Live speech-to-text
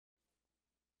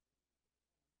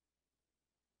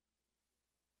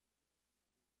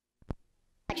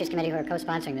Lectures Committee who are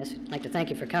co-sponsoring this, I'd like to thank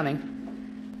you for coming.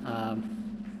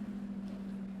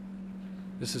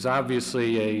 This is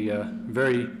obviously a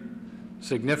very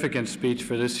significant speech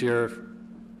for this year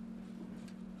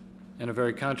and a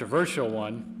very controversial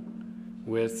one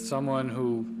with someone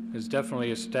who has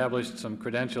definitely established some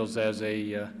credentials as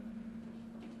a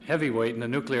heavyweight in the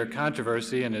nuclear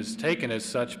controversy and is taken as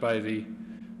such by the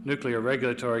Nuclear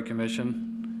Regulatory Commission.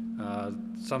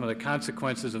 Some of the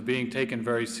consequences of being taken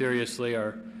very seriously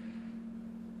are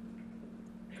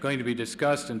going to be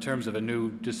discussed in terms of a new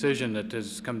decision that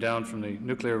has come down from the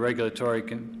Nuclear Regulatory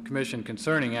Commission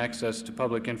concerning access to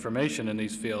public information in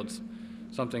these fields,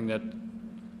 something that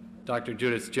Dr.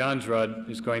 Judith Johnsrud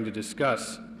is going to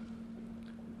discuss.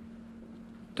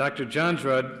 Dr.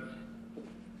 Johnsrud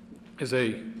is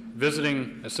a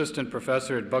visiting assistant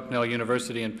professor at Bucknell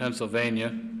University in Pennsylvania,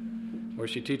 where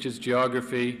she teaches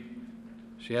geography.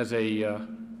 She has a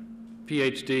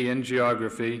PhD in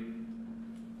geography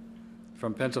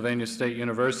from Pennsylvania State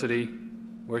University,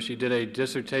 where she did a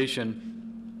dissertation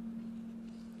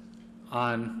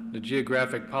on the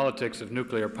geographic politics of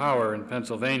nuclear power in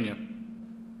Pennsylvania.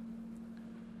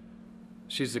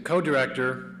 She's the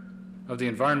co-director of the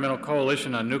Environmental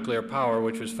Coalition on Nuclear Power,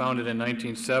 which was founded in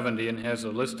 1970 and has a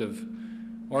list of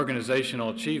organizational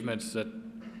achievements that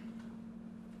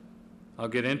I'll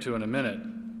get into in a minute.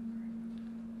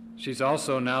 She's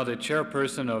also now the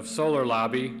chairperson of Solar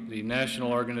Lobby, the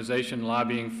national organization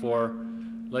lobbying for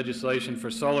legislation for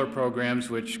solar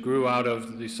programs, which grew out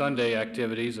of the Sunday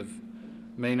activities of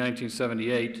May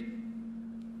 1978.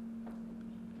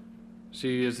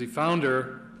 She is the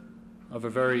founder of a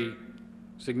very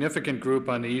significant group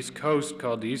on the East Coast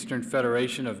called the Eastern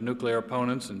Federation of Nuclear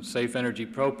Opponents and Safe Energy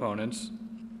Proponents,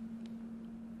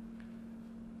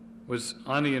 was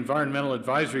on the Environmental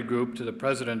Advisory Group to the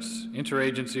President's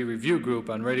Interagency Review Group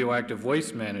on Radioactive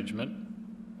Waste Management,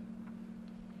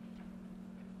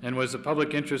 and was a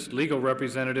public interest legal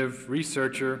representative,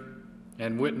 researcher,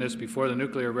 and witness before the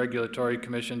Nuclear Regulatory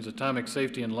Commission's Atomic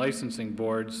Safety and Licensing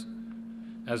Boards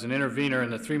as an intervener in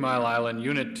the 3 Mile Island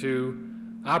Unit 2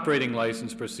 operating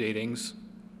license proceedings,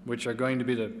 which are going to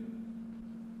be the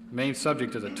main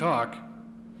subject of the talk,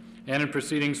 and in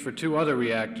proceedings for 11 other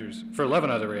reactors,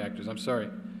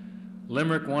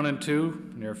 Limerick 1 and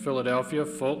 2 near Philadelphia,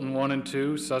 Fulton 1 and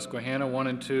 2, Susquehanna 1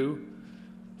 and 2,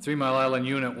 3 Mile Island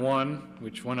Unit 1,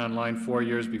 which went online 4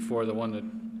 years before the one that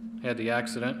had the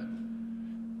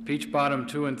accident, Peach Bottom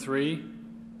 2 and 3,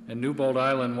 and Newbold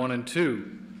Island 1 and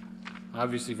 2,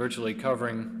 obviously virtually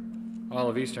covering all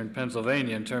of eastern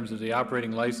Pennsylvania in terms of the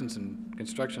operating license and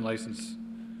construction license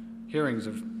hearings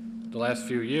of the last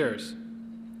few years.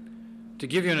 To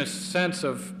give you a sense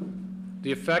of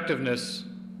the effectiveness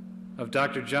of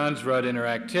Dr. Johnsrud in her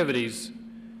activities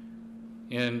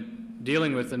in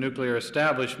dealing with the nuclear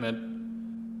establishment,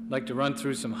 I'd like to run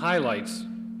through some highlights.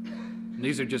 And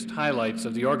these are just highlights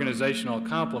of the organizational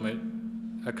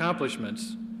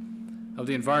accomplishments of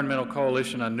the Environmental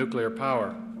Coalition on Nuclear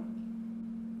Power.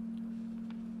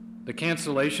 The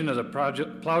cancellation of the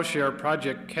Plowshare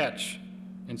Project Catch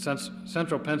in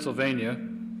central Pennsylvania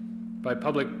by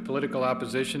public political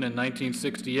opposition in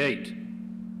 1968,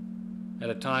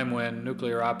 at a time when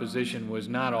nuclear opposition was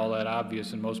not all that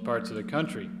obvious in most parts of the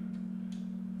country.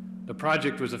 The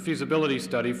project was a feasibility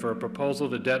study for a proposal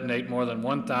to detonate more than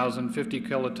 1,050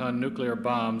 kiloton nuclear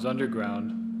bombs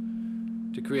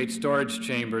underground to create storage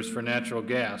chambers for natural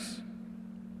gas.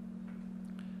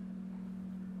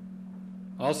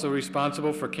 Also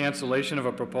responsible for cancellation of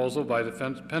a proposal by the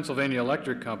Pennsylvania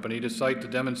Electric Company to site the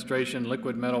demonstration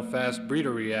liquid metal fast breeder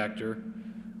reactor,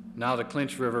 now the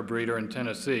Clinch River breeder in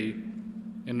Tennessee,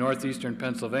 in northeastern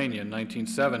Pennsylvania in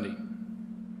 1970.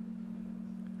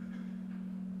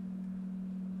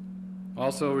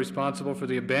 Also responsible for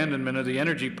the abandonment of the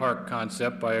energy park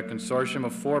concept by a consortium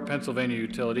of 4 Pennsylvania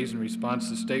utilities in response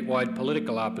to statewide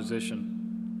political opposition,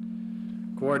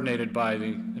 coordinated by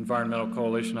the Environmental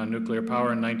Coalition on Nuclear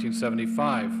Power in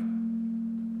 1975.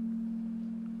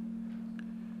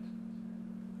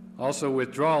 Also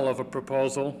withdrawal of a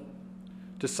proposal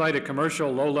to site a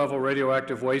commercial low-level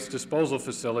radioactive waste disposal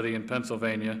facility in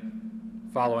Pennsylvania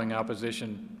following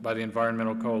opposition by the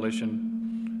Environmental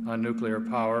Coalition on Nuclear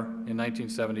Power in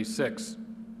 1976.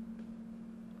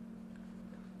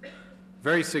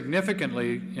 Very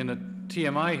significantly in the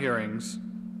TMI hearings,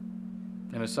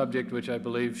 and a subject which I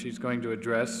believe she's going to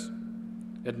address,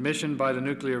 admission by the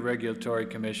Nuclear Regulatory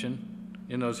Commission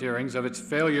in those hearings of its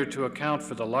failure to account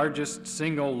for the largest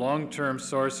single long-term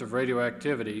source of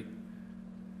radioactivity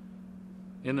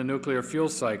in the nuclear fuel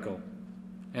cycle,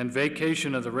 and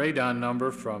vacation of the radon number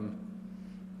from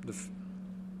the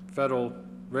federal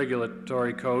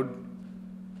regulatory code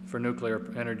for nuclear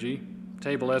energy,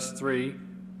 Table S3,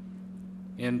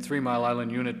 in 3 Mile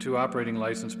Island Unit 2 operating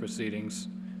license proceedings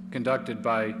conducted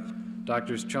by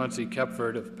Drs. Chauncey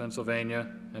Kepford of Pennsylvania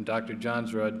and Dr.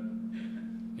 Johnsrud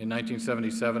in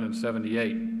 1977 and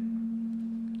 78.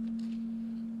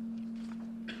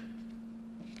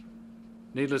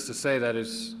 Needless to say, that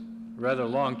is a rather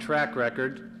long track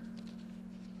record,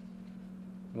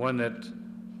 one that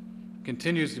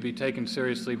continues to be taken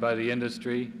seriously by the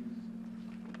industry,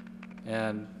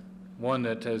 and one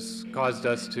that has caused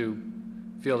us to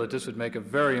feel that this would make a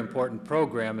very important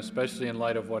program, especially in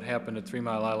light of what happened at 3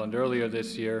 Mile Island earlier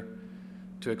this year.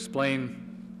 To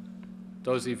explain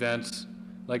those events,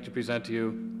 I'd like to present to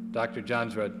you Dr.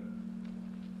 Johnsrud.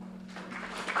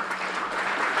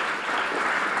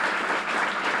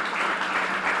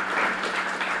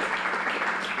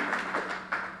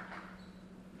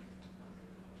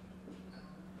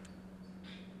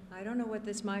 I don't know what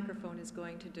this microphone is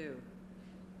going to do.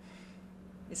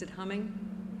 Is it humming?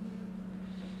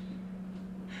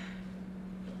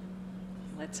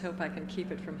 Let's hope I can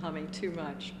keep it from humming too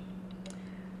much.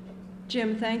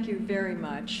 Jim, thank you very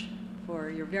much for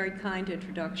your very kind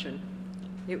introduction.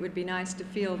 It would be nice to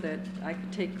feel that I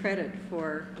could take credit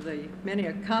for the many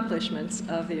accomplishments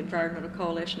of the Environmental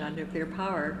Coalition on Nuclear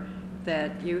Power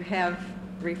that you have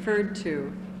referred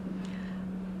to.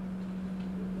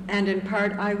 And in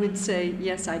part, I would say,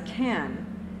 yes, I can,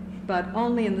 but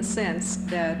only in the sense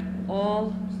that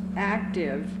all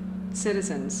active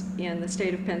citizens in the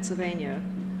state of Pennsylvania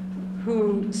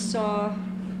who saw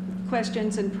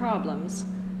questions and problems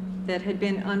that had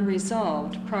been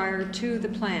unresolved prior to the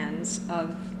plans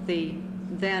of the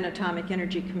then Atomic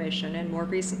Energy Commission and more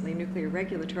recently Nuclear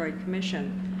Regulatory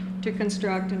Commission to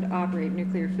construct and operate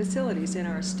nuclear facilities in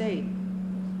our state.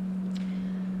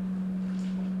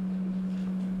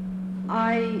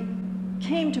 I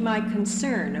came to my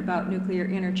concern about nuclear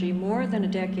energy more than a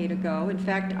decade ago, in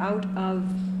fact, out of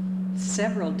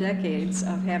several decades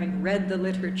of having read the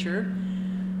literature,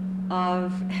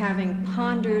 of having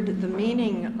pondered the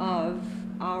meaning of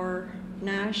our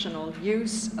national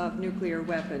use of nuclear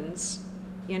weapons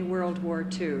in World War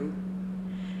II,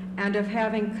 and of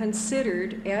having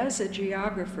considered as a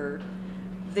geographer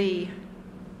the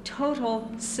total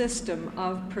system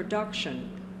of production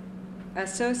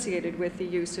associated with the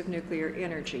use of nuclear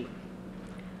energy.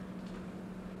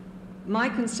 My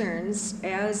concerns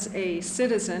as a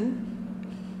citizen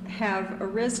have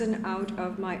arisen out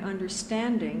of my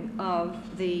understanding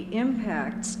of the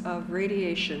impacts of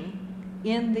radiation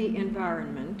in the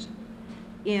environment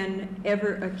in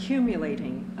ever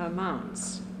accumulating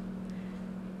amounts.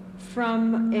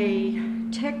 From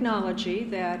a technology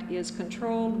that is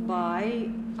controlled by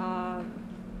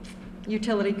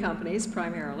utility companies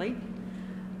primarily,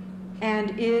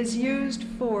 and is used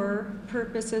for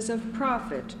purposes of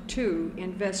profit to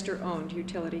investor-owned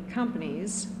utility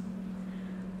companies,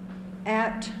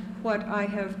 at what I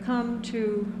have come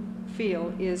to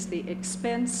feel is the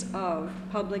expense of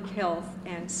public health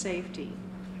and safety.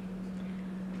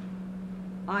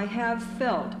 I have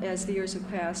felt, as the years have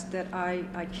passed, that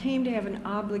I came to have an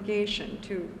obligation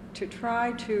to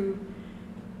try to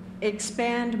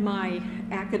expand my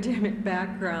academic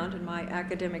background and my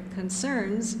academic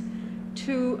concerns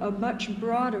to a much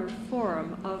broader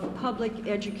forum of public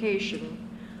education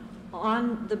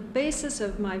on the basis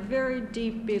of my very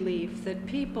deep belief that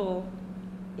people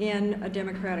in a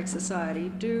democratic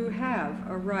society do have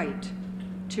a right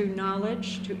to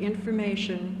knowledge, to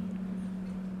information,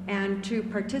 and to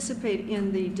participate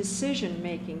in the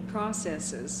decision-making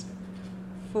processes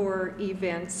for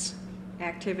events,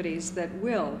 activities that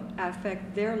will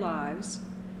affect their lives,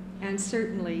 and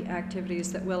certainly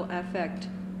activities that will affect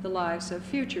the lives of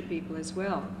future people as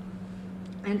well.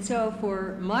 And so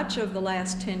for much of the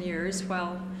last 10 years,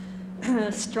 while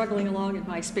struggling along in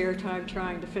my spare time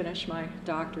trying to finish my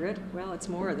doctorate, well, it's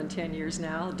more than 10 years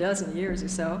now, a dozen years or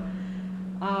so,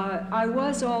 I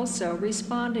was also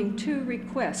responding to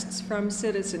requests from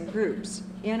citizen groups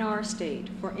in our state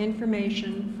for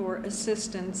information, for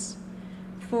assistance,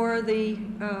 for the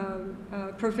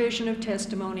provision of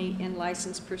testimony in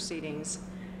license proceedings,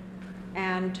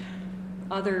 and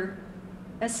other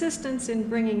assistance in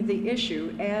bringing the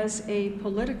issue as a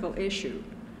political issue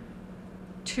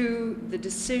to the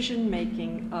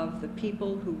decision-making of the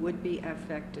people who would be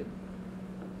affected.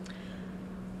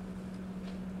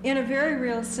 In a very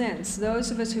real sense,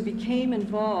 those of us who became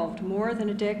involved more than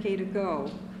a decade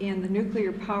ago in the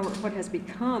nuclear power, what has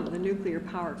become the nuclear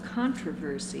power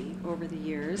controversy over the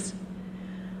years,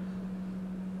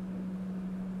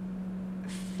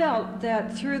 felt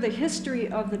that through the history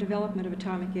of the development of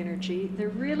atomic energy, there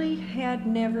really had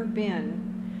never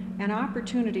been an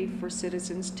opportunity for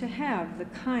citizens to have the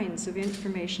kinds of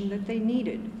information that they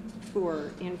needed for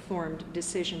informed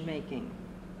decision-making.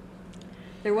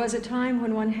 There was a time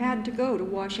when one had to go to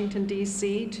Washington,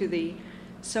 D.C., to the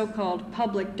so-called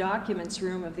public documents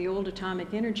room of the old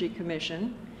Atomic Energy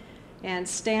Commission, and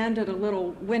stand at a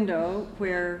little window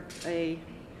where a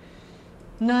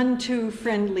none too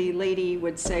friendly lady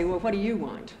would say, well, what do you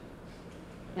want?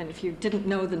 And if you didn't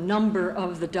know the number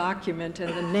of the document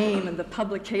and the name and the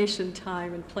publication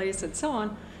time and place and so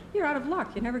on, you're out of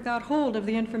luck. You never got hold of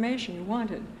the information you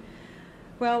wanted.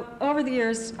 Well, over the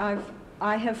years,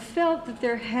 I have felt that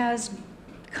there has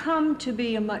come to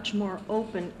be a much more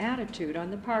open attitude on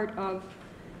the part of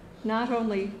not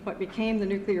only what became the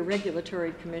Nuclear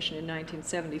Regulatory Commission in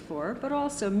 1974, but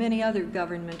also many other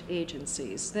government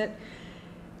agencies, that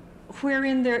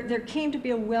wherein there came to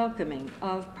be a welcoming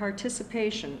of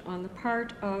participation on the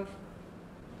part of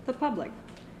the public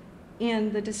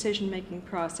in the decision-making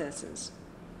processes.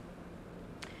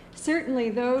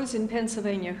 Certainly those in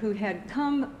Pennsylvania who had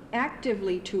come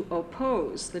actively to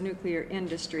oppose the nuclear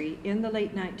industry in the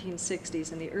late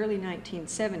 1960s and the early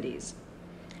 1970s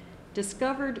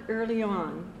discovered early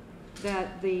on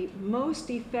that the most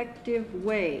effective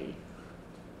way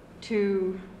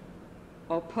to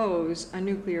oppose a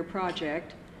nuclear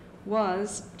project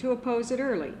was to oppose it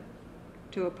early,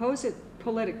 to oppose it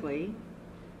politically,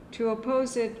 to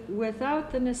oppose it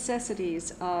without the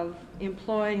necessities of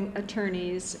employing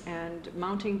attorneys and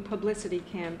mounting publicity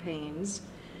campaigns,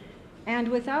 and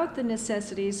without the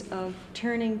necessities of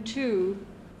turning to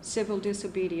civil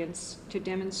disobedience, to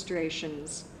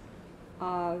demonstrations,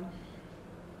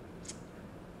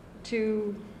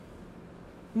 to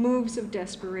moves of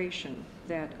desperation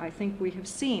that I think we have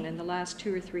seen in the last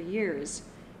 2 or 3 years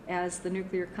as the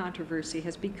nuclear controversy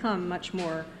has become much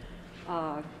more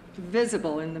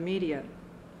visible in the media.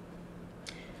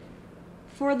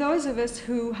 For those of us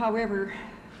who, however,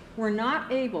 were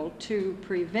not able to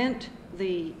prevent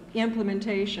the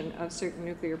implementation of certain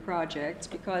nuclear projects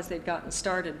because they'd gotten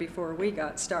started before we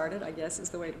got started, I guess is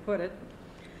the way to put it,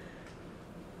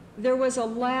 there was a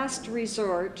last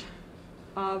resort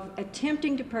of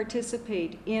attempting to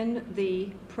participate in the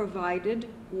provided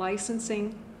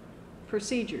licensing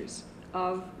procedures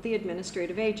of the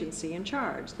administrative agency in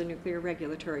charge, the Nuclear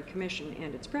Regulatory Commission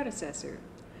and its predecessor.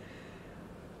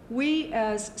 We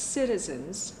as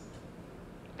citizens,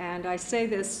 and I say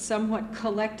this somewhat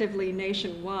collectively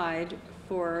nationwide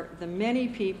for the many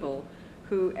people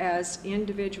who as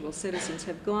individual citizens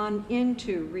have gone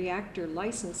into reactor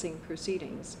licensing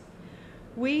proceedings,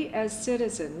 we as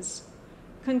citizens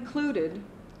concluded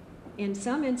in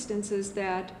some instances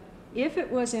that if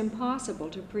it was impossible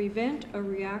to prevent a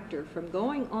reactor from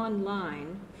going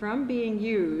online, from being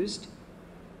used,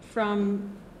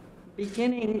 from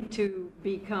beginning to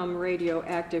become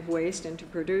radioactive waste and to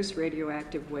produce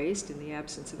radioactive waste in the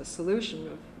absence of a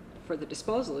solution for the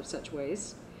disposal of such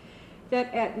waste,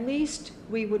 that at least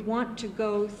we would want to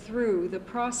go through the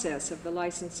process of the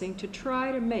licensing to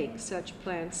try to make such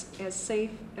plants as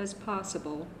safe as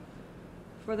possible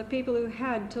for the people who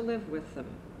had to live with them.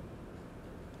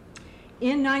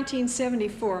 In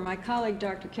 1974, my colleague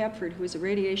Dr. Kepford, who was a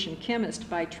radiation chemist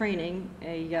by training,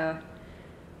 a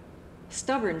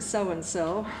stubborn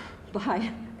so-and-so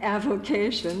by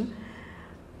avocation,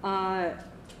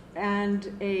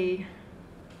 and a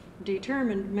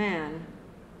determined man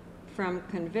from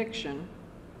conviction,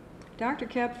 Dr.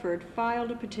 Kepford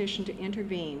filed a petition to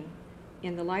intervene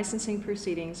in the licensing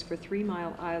proceedings for 3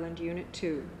 Mile Island Unit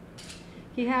 2.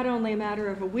 He had only a matter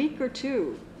of a week or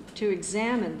two to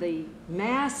examine the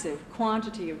massive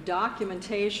quantity of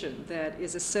documentation that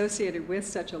is associated with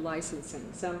such a licensing,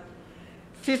 some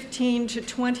 15 to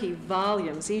 20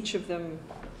 volumes, each of them,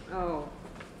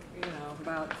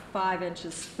 about 5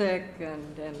 inches thick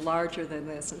and larger than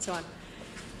this, and so on,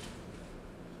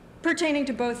 pertaining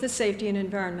to both the safety and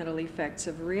environmental effects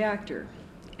of a reactor.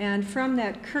 And from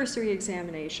that cursory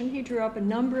examination, he drew up a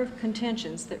number of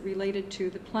contentions that related to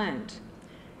the plant,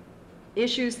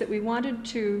 issues that we wanted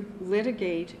to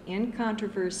litigate in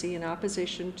controversy in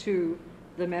opposition to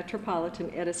the Metropolitan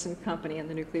Edison Company and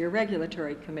the Nuclear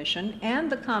Regulatory Commission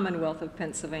and the Commonwealth of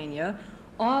Pennsylvania,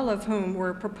 all of whom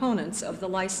were proponents of the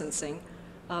licensing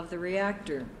of the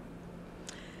reactor.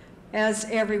 As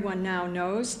everyone now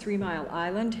knows, 3 Mile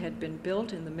Island had been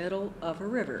built in the middle of a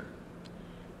river.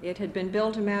 It had been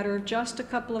built a matter of just a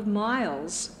couple of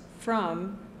miles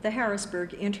from the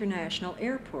Harrisburg International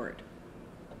Airport.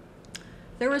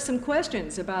 There were some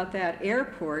questions about that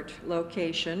airport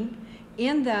location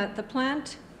in that the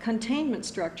plant containment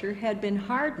structure had been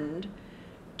hardened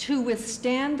to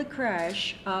withstand the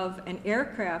crash of an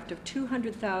aircraft of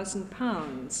 200,000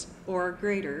 pounds or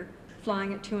greater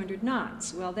flying at 200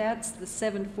 knots. Well, that's the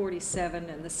 747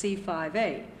 and the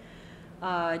C-5A.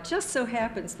 Just so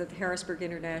happens that the Harrisburg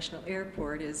International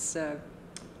Airport is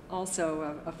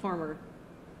also a former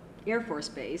Air Force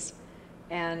base,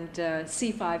 and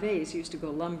C-5As used to go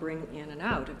lumbering in and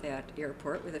out of that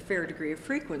airport with a fair degree of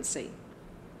frequency.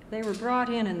 They were brought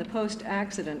in the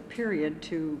post-accident period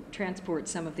to transport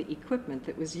some of the equipment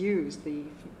that was used, the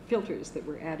filters that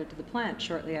were added to the plant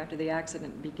shortly after the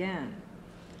accident began.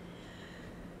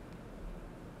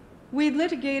 We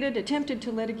attempted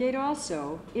to litigate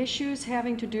also issues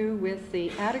having to do with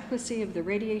the adequacy of the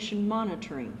radiation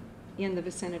monitoring in the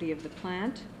vicinity of the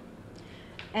plant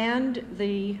and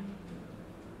the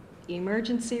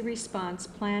emergency response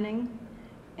planning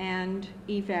and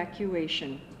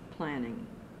evacuation planning.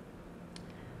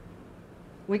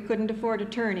 We couldn't afford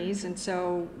attorneys, and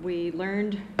so we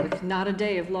learned, with not a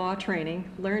day of law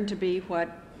training, learned to be what,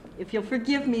 if you'll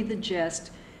forgive me the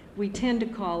jest, we tend to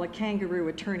call a kangaroo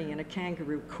attorney in a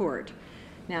kangaroo court.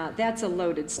 Now, that's a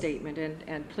loaded statement,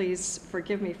 and please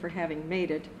forgive me for having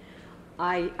made it.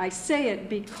 I say it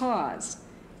because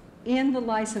in the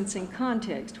licensing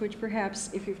context, which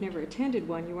perhaps if you've never attended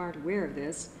one, you aren't aware of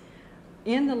this,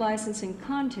 in the licensing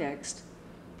context,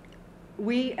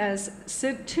 we as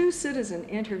two citizen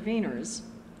interveners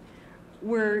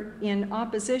were in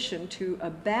opposition to a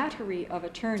battery of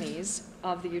attorneys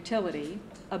of the utility,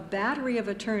 a battery of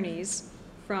attorneys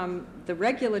from the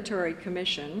Regulatory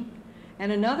Commission,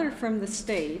 and another from the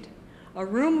state, a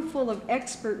room full of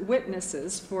expert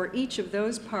witnesses for each of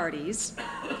those parties,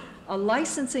 a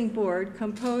licensing board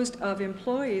composed of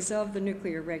employees of the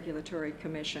Nuclear Regulatory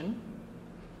Commission,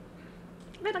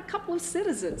 and a couple of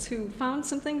citizens who found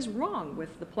some things wrong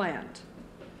with the plant.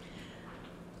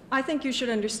 I think you should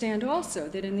understand also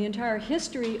that in the entire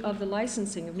history of the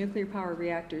licensing of nuclear power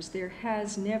reactors, there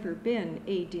has never been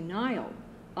a denial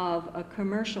of a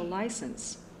commercial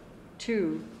license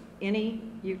to any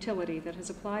utility that has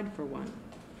applied for one,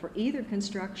 for either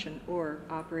construction or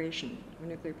operation of a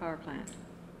nuclear power plant.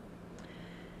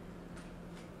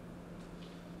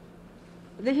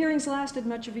 The hearings lasted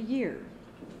much of a year.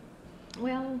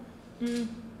 Well,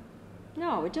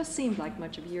 no, it just seemed like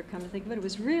much of a year, come to think of it. It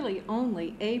was really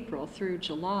only April through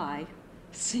July,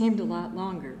 seemed a lot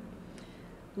longer.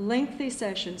 Lengthy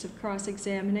sessions of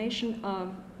cross-examination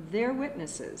of their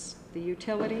witnesses, the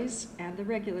utilities and the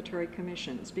regulatory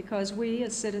commissions, because we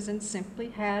as citizens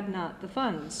simply had not the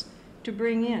funds to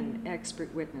bring in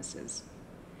expert witnesses.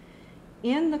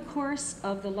 In the course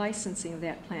of the licensing of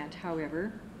that plant,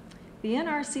 however, the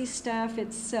NRC staff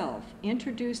itself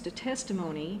introduced a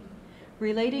testimony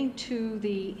relating to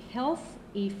the health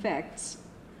effects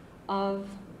of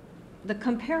the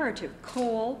comparative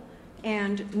coal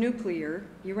and nuclear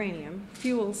uranium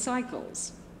fuel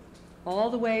cycles, all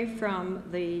the way from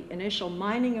the initial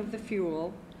mining of the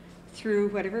fuel through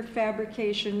whatever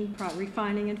fabrication,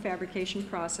 refining and fabrication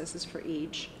processes for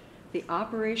each, the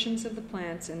operations of the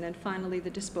plants, and then finally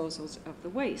the disposals of the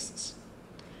wastes.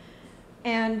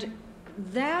 And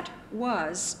that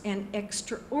was an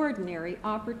extraordinary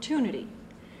opportunity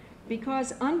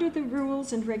because under the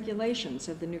rules and regulations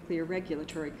of the Nuclear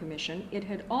Regulatory Commission, it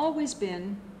had always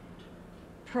been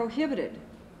prohibited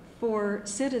for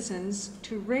citizens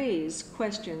to raise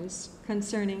questions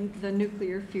concerning the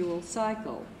nuclear fuel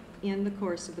cycle in the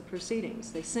course of the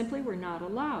proceedings. They simply were not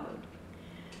allowed.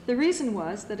 The reason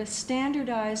was that a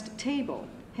standardized table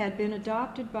had been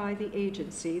adopted by the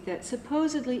agency that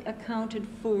supposedly accounted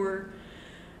for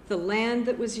the land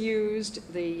that was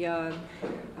used, the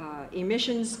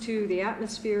emissions to the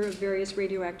atmosphere of various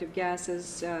radioactive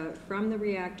gases from the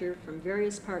reactor, from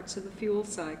various parts of the fuel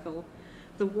cycle,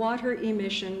 the water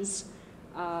emissions,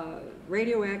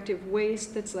 radioactive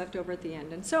waste that's left over at the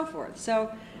end, and so forth. So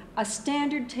a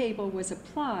standard table was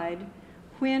applied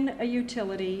when a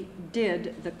utility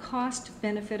did the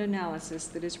cost-benefit analysis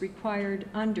that is required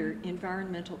under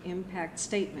environmental impact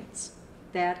statements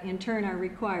that in turn are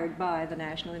required by the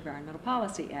National Environmental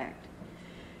Policy Act.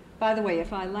 By the way,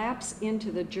 if I lapse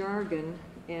into the jargon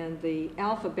and the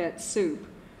alphabet soup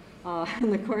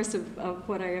in the course of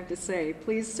what I have to say,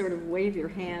 please sort of wave your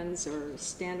hands or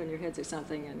stand on your heads or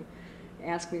something and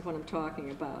ask me what I'm talking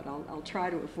about. I'll try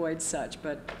to avoid such,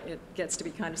 but it gets to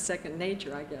be kind of second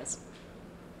nature, I guess.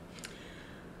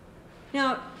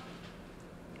 Now,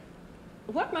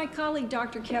 what my colleague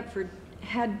Dr. Kepford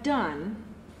had done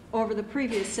over the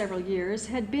previous several years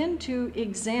had been to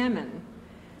examine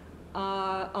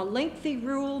a lengthy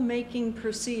rule-making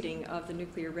proceeding of the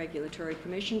Nuclear Regulatory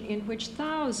Commission in which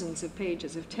thousands of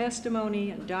pages of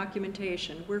testimony and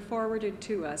documentation were forwarded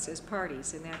to us as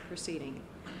parties in that proceeding.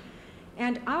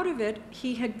 And out of it,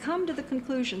 he had come to the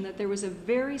conclusion that there was a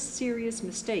very serious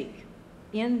mistake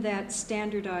in that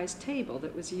standardized table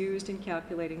that was used in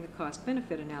calculating the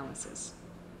cost-benefit analysis.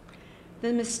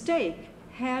 The mistake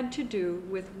had to do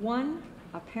with one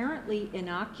apparently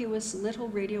innocuous little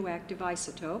radioactive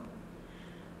isotope,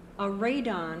 a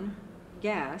radon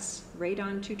gas,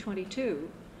 radon-222,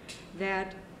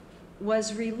 that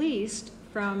was released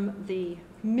from the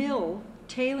mill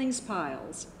tailings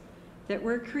piles that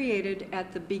were created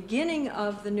at the beginning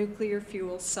of the nuclear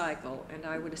fuel cycle, and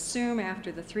I would assume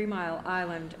after the 3 Mile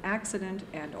Island accident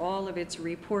and all of its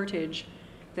reportage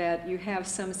that you have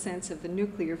some sense of the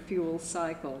nuclear fuel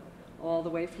cycle all the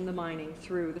way from the mining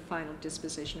through the final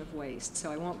disposition of waste.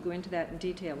 So I won't go into that in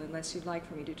detail unless you'd like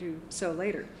for me to do so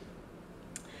later.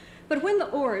 But when the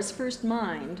ore is first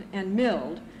mined and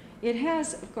milled, it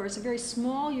has, of course, a very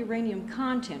small uranium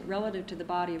content relative to the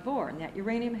body of ore, and that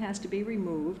uranium has to be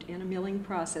removed in a milling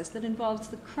process that involves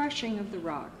the crushing of the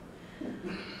rock.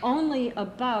 Only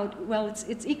about, well,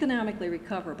 it's economically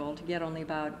recoverable to get only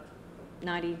about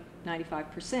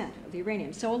 95% of the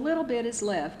uranium. So a little bit is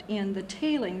left in the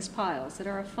tailings piles that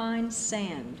are a fine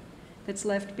sand that's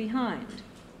left behind.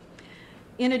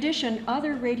 In addition,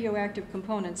 other radioactive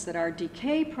components that are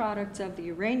decay products of the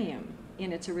uranium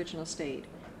in its original state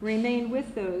remain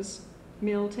with those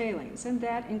mill tailings, and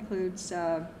that includes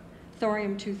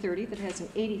thorium-230 that has an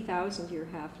 80,000-year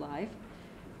half-life,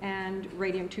 and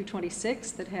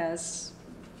radium-226 that has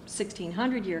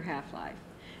 1,600-year half-life.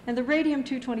 And the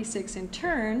radium-226 in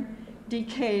turn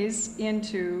decays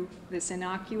into this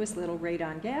innocuous little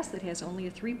radon gas that has only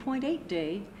a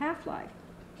 3.8-day half-life,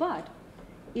 but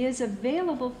is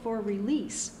available for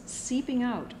release, seeping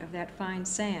out of that fine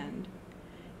sand,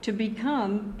 to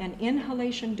become an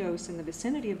inhalation dose in the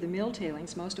vicinity of the mill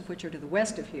tailings, most of which are to the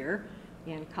west of here,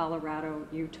 in Colorado,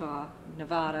 Utah,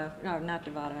 Nevada, no, not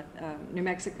Nevada, New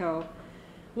Mexico,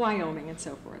 Wyoming, and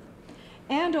so forth.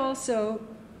 And also,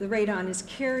 the radon is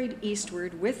carried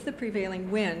eastward with the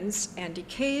prevailing winds and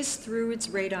decays through its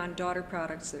radon daughter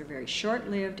products that are very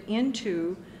short-lived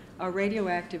into a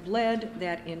radioactive lead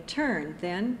that in turn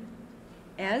then,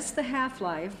 as the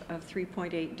half-life of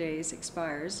 3.8 days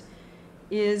expires,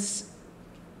 is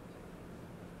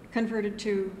converted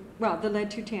to, well, the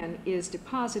lead-210 is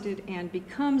deposited and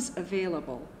becomes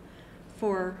available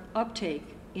for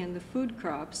uptake in the food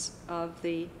crops of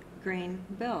the grain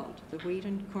belt, the wheat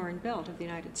and corn belt of the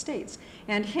United States,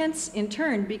 and hence, in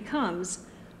turn, becomes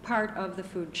part of the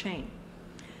food chain.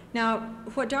 Now,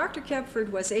 what Dr. Kepford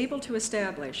was able to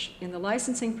establish in the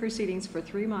licensing proceedings for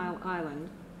 3 Mile Island,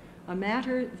 a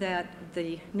matter that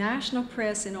the national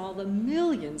press, in all the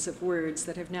millions of words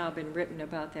that have now been written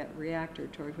about that reactor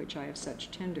toward which I have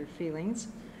such tender feelings,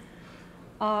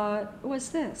 was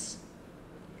this,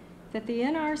 that the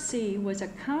NRC was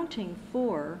accounting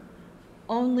for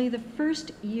only the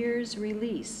first year's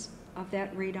release of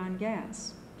that radon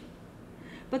gas.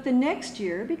 But the next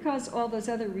year, because all those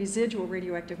other residual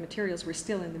radioactive materials were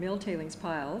still in the mill tailings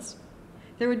piles,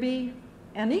 there would be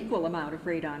an equal amount of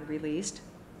radon released,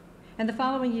 and the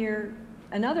following year,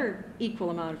 another equal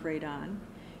amount of radon,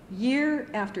 year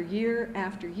after year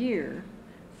after year,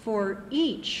 for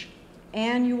each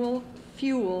annual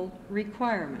fuel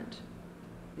requirement.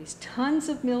 These tons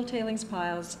of mill tailings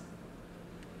piles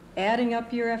adding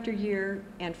up year after year,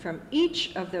 and from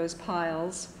each of those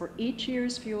piles, for each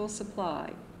year's fuel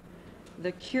supply,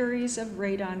 the curies of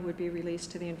radon would be released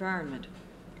to the environment.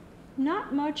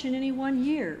 Not much in any one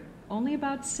year, only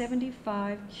about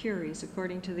 75 curies,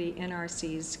 according to the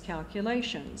NRC's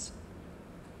calculations.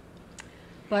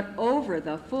 But over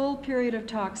the full period of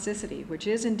toxicity, which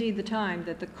is indeed the time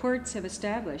that the courts have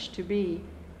established to be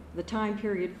the time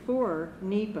period for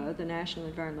NEPA, the National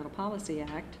Environmental Policy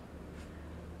Act,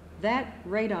 that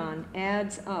radon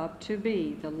adds up to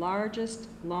be the largest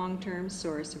long-term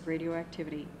source of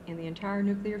radioactivity in the entire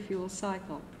nuclear fuel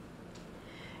cycle.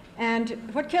 And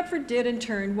what Kepford did in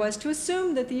turn was to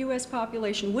assume that the US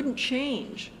population wouldn't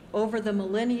change over the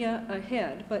millennia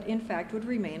ahead, but in fact would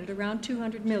remain at around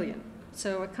 200 million.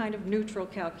 So a kind of neutral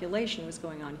calculation was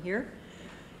going on here.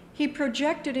 He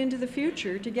projected into the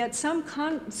future to get some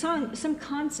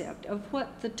concept of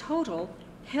what the total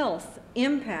health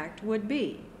impact would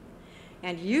be.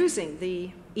 And using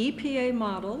the EPA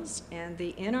models and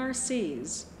the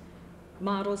NRC's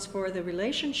models for the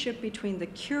relationship between the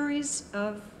curies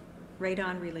of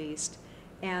radon released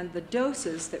and the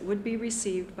doses that would be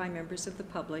received by members of the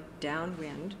public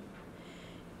downwind,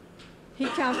 he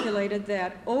calculated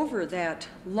that over that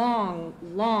long,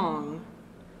 long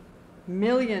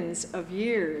millions of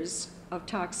years of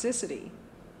toxicity,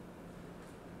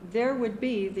 there would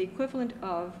be the equivalent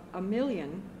of 1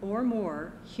 million or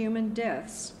more human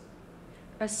deaths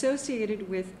associated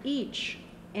with each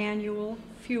annual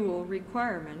fuel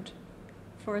requirement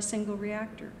for a single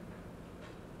reactor.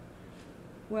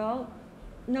 Well,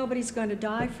 nobody's going to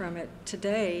die from it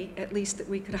today, at least that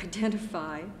we could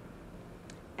identify.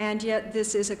 And yet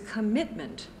this is a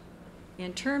commitment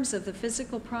in terms of the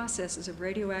physical processes of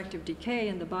radioactive decay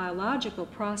and the biological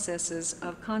processes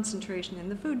of concentration in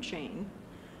the food chain,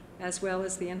 as well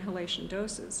as the inhalation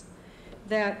doses,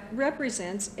 that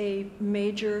represents a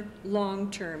major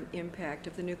long-term impact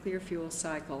of the nuclear fuel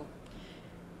cycle.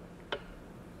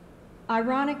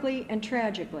 Ironically and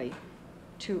tragically,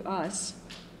 to us,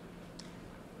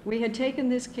 we had taken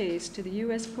this case to the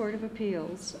U.S. Court of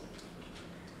Appeals,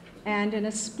 and in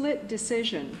a split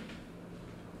decision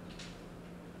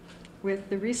with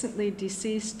the recently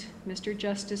deceased Mr.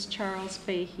 Justice Charles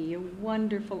Fahey, a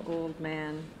wonderful old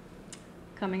man,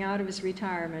 coming out of his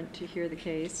retirement to hear the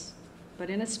case,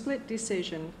 but in a split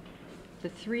decision, the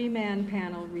 3-man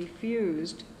panel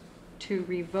refused to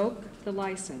revoke the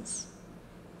license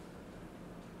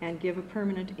and give a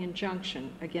permanent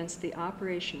injunction against the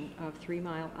operation of 3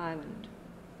 Mile Island.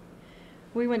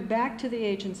 We went back to the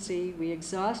agency, we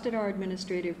exhausted our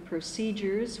administrative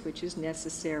procedures, which is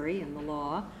necessary in the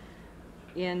law,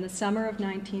 in the summer of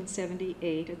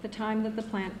 1978, at the time that the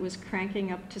plant was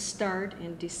cranking up to start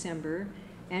in December,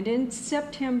 and in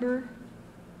September,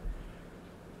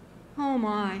 oh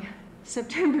my,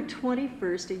 September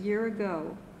 21st, a year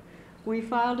ago, we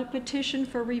filed a petition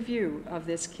for review of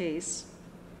this case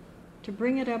to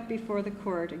bring it up before the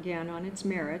court again on its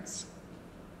merits,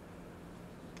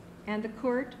 and the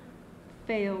court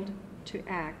failed to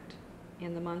act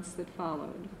in the months that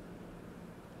followed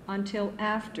until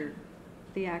after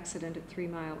the accident at 3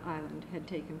 Mile Island had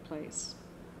taken place.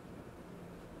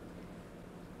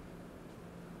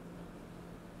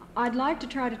 I'd like to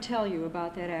try to tell you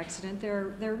about that accident.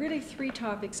 There are really 3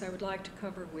 topics I would like to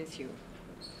cover with you.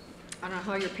 I don't know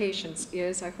how your patience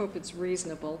is. I hope it's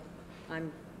reasonable.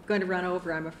 I'm going to run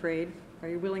over, I'm afraid. Are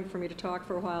you willing for me to talk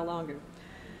for a while longer?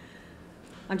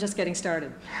 I'm just getting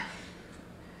started.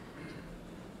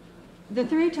 The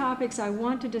 3 topics I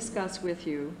want to discuss with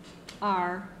you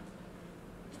are,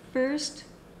 first,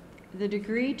 the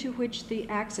degree to which the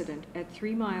accident at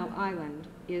 3 Mile Island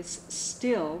is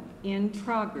still in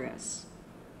progress.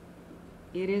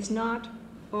 It is not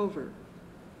over.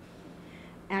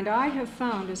 And I have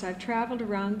found, as I've traveled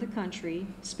around the country,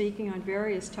 speaking on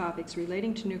various topics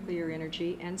relating to nuclear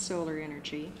energy and solar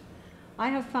energy, I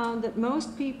have found that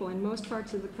most people in most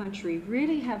parts of the country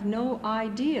really have no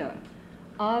idea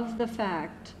of the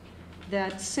fact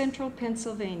that central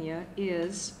Pennsylvania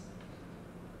is,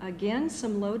 again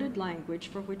some loaded language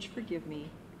for which forgive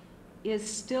me,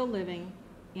 is still living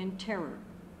in terror.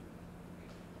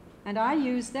 And I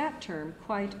use that term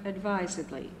quite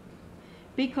advisedly,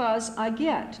 because I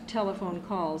get telephone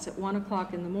calls at 1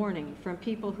 o'clock in the morning from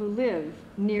people who live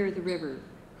near the river,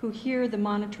 who hear the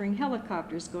monitoring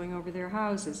helicopters going over their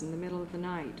houses in the middle of the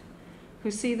night,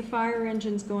 who see the fire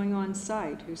engines going on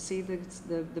site, who see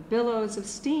the billows of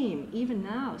steam, even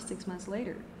now, 6 months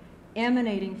later,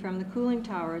 emanating from the cooling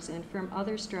towers and from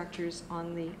other structures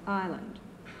on the island.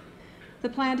 The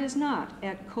plant is not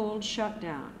at cold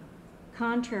shutdown,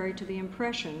 contrary to the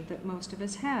impression that most of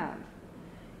us have.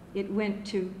 It went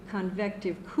to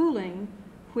convective cooling,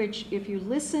 which, if you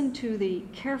listen to the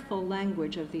careful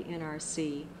language of the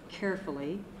NRC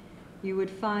carefully, you would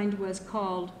find was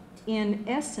called, in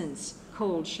essence,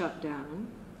 cold shutdown,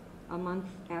 a month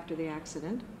after the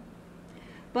accident.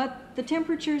 But the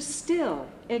temperatures still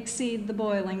exceed the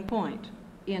boiling point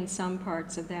in some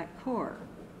parts of that core.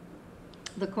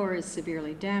 The core is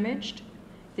severely damaged.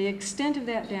 The extent of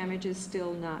that damage is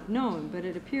still not known, but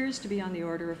it appears to be on the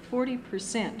order of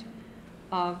 40%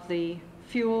 of the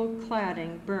fuel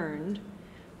cladding burned,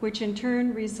 which in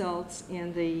turn results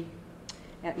in the,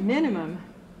 at minimum,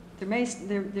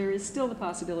 there is still the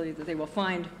possibility that they will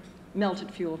find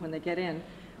melted fuel when they get in,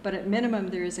 but at minimum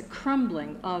there is a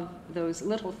crumbling of those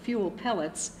little fuel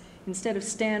pellets. Instead of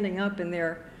standing up in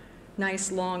their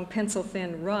nice long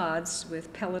pencil-thin rods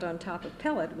with pellet on top of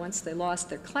pellet, once they lost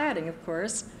their cladding, of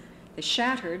course, they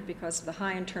shattered because of the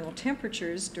high internal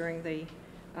temperatures during the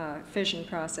fission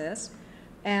process.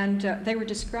 And they were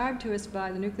described to us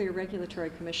by the Nuclear Regulatory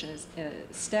Commission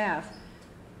staff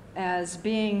as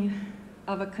being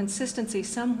of a consistency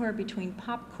somewhere between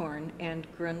popcorn and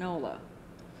granola.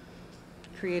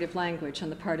 Creative language on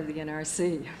the part of the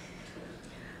NRC.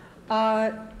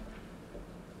 So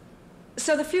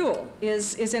the fuel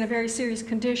is in a very serious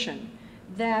condition.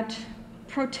 That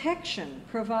protection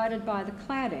provided by the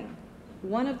cladding,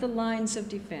 one of the lines of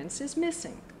defense, is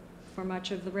missing for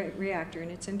much of the reactor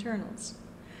and its internals.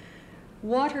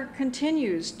 Water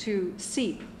continues to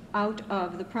seep out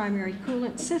of the primary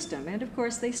coolant system, and of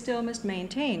course they still must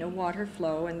maintain a water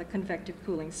flow in the convective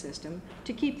cooling system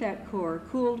to keep that core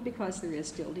cooled because there is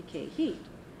still decay heat.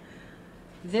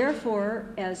 Therefore,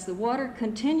 as the water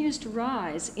continues to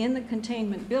rise in the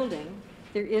containment building,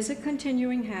 there is a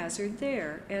continuing hazard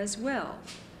there as well.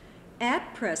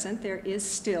 At present, there is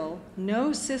still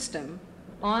no system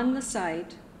on the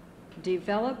site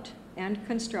developed and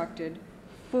constructed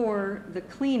for the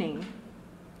cleaning,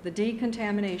 the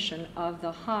decontamination of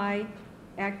the high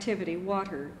activity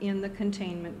water in the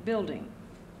containment building.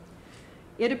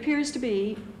 It appears to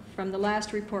be, from the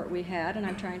last report we had, and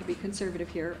I'm trying to be conservative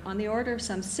here, on the order of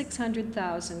some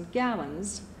 600,000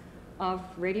 gallons of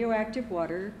radioactive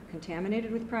water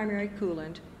contaminated with primary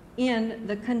coolant in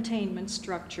the containment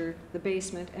structure, the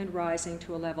basement, and rising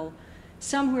to a level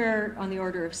somewhere on the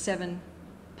order of 7+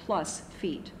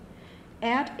 feet.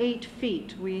 At 8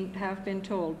 feet, we have been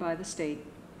told by the state,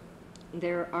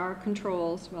 there are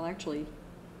controls, well actually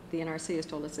the NRC has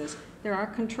told us this, there are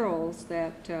controls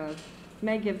that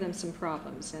may give them some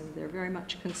problems, and they're very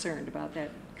much concerned about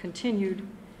that continued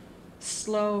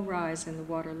slow rise in the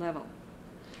water level.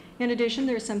 In addition,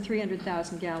 there's some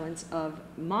 300,000 gallons of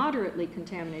moderately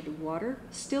contaminated water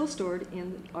still stored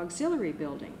in the auxiliary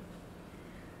building.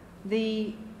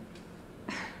 The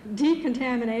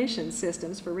decontamination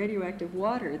systems for radioactive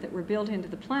water that were built into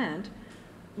the plant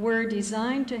were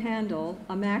designed to handle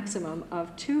a maximum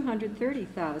of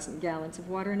 230,000 gallons of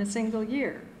water in a single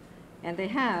year. And they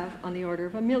have on the order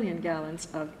of 1 million gallons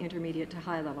of intermediate to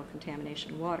high level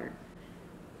contamination water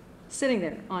sitting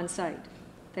there on site.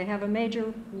 They have a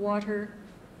major water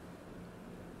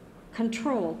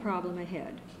control problem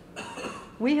ahead.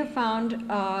 We have found,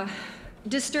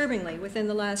 disturbingly, within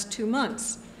the last 2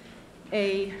 months,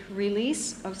 a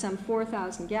release of some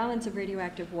 4,000 gallons of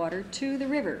radioactive water to the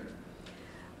river.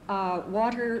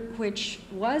 Water which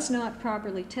was not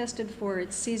properly tested for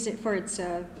its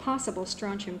possible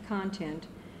strontium content,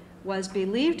 was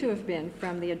believed to have been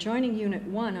from the adjoining Unit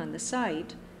 1 on the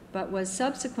site, but was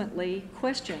subsequently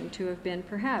questioned to have been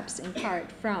perhaps in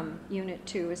part from Unit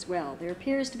 2 as well. There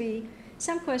appears to be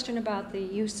some question about the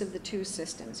use of the two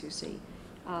systems, you see,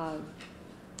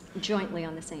 jointly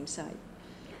on the same site.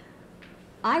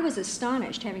 I was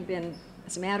astonished, having been,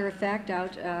 as a matter of fact,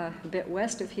 out a bit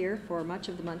west of here for much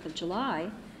of the month of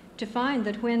July, to find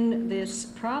that when this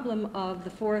problem of the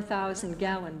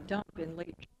 4,000-gallon dump in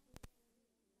late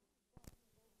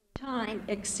time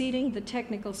exceeding the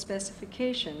technical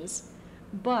specifications,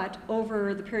 but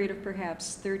over the period of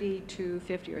perhaps 30 to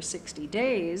 50 or 60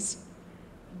 days,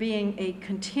 being a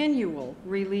continual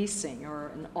releasing or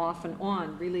an off and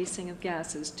on releasing of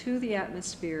gases to the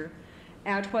atmosphere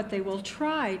at what they will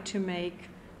try to make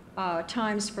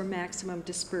times for maximum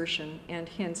dispersion and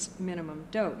hence minimum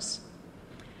dose.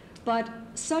 But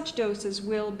such doses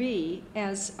will be,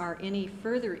 as are any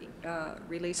further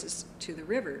releases to the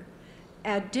river,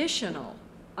 additional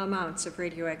amounts of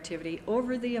radioactivity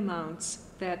over the amounts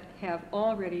that have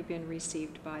already been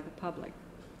received by the public.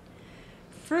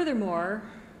 Furthermore,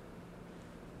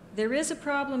 there is a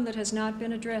problem that has not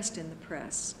been addressed in the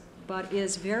press, but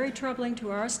is very troubling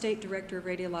to our State Director of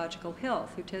Radiological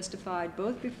Health, who testified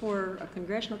both before a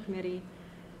congressional committee,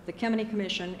 the Kemeny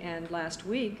Commission, and last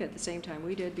week, at the same time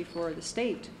we did, before the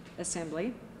State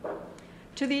Assembly,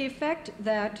 to the effect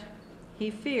that he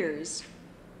fears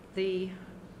the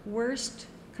worst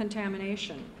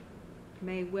contamination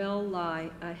may well lie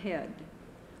ahead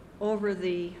over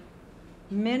the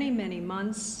many, many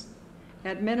months,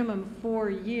 at minimum 4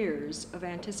 years of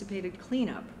anticipated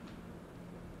cleanup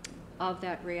of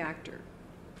that reactor.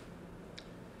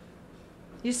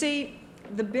 You see,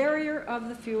 the barrier of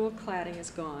the fuel cladding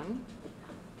is gone.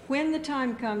 When the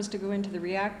time comes to go into the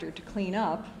reactor to clean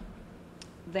up,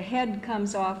 the head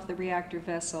comes off the reactor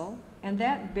vessel, and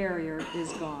that barrier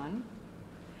is gone.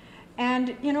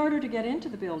 And in order to get into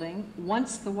the building,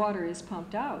 once the water is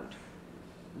pumped out,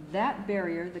 that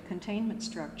barrier, the containment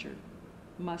structure,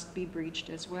 must be breached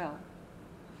as well.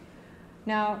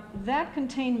 Now, that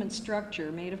containment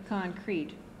structure made of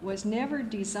concrete was never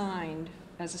designed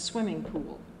as a swimming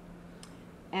pool,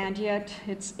 and yet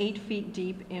it's 8 feet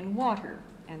deep in water,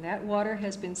 and that water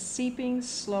has been seeping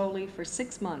slowly for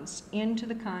 6 months into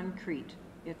the concrete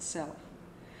itself.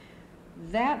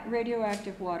 That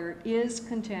radioactive water is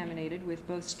contaminated with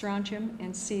both strontium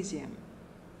and cesium.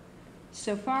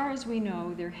 So far as we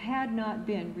know, there had not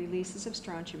been releases of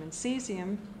strontium and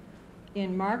cesium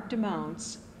in marked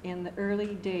amounts in the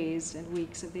early days and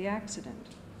weeks of the accident.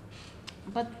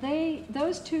 But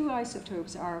those two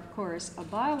isotopes are, of course, a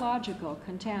biological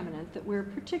contaminant that we're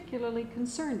particularly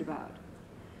concerned about.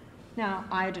 Now,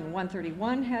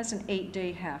 iodine-131 has an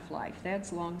 8-day half-life.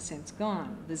 That's long since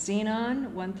gone. The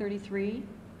xenon-133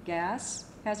 gas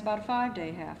has about a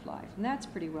 5-day half-life, and that's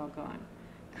pretty well gone.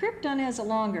 Krypton has a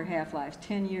longer half-life,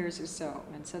 10 years or so,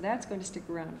 and so that's going to stick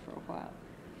around for a while.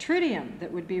 Tritium,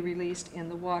 that would be released in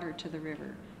the water to the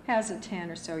river, has a 10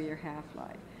 or so year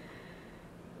half-life.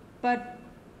 But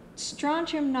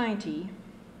strontium-90,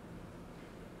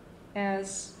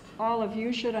 as all of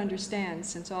you should understand,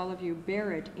 since all of you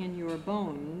bear it in your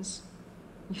bones,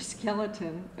 your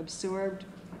skeleton absorbed,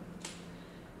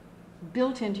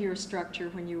 built into your structure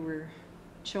when you were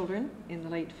children in the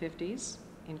late 50s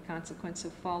in consequence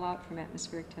of fallout from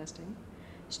atmospheric testing.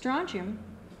 Strontium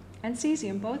and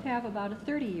cesium both have about a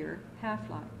 30-year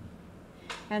half-life.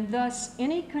 And thus,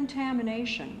 any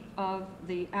contamination of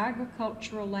the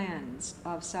agricultural lands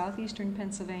of southeastern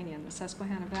Pennsylvania and the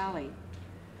Susquehanna Valley,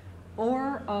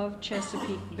 or of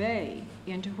Chesapeake Bay,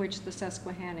 into which the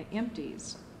Susquehanna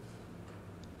empties,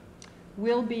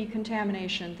 will be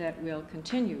contamination that will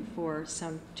continue for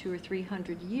some 200 or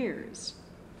 300 years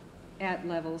at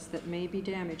levels that may be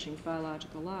damaging to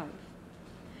biological life.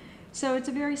 So it's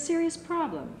a very serious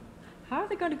problem. How are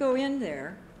they going to go in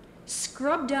there,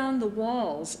 scrub down the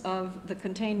walls of the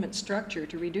containment structure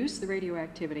to reduce the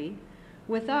radioactivity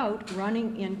without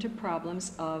running into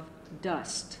problems of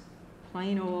dust,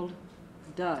 plain old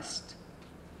dust?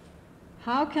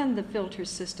 How can the filter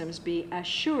systems be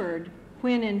assured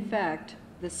when in fact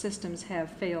the systems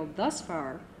have failed thus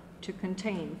far to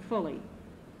contain fully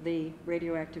the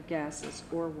radioactive gases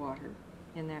or water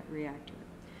in that reactor?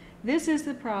 This is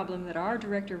the problem that our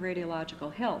Director of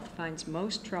Radiological Health finds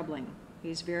most troubling.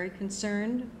 He's very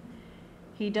concerned.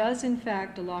 He does, in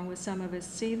fact, along with some of us,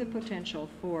 see the potential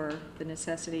for the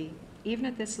necessity, even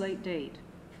at this late date,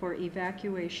 for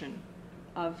evacuation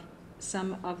of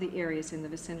some of the areas in the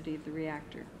vicinity of the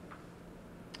reactor.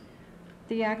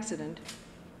 The accident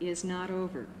is not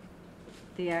over.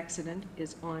 The accident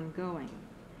is ongoing.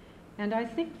 And I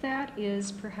think that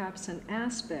is perhaps an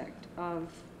aspect of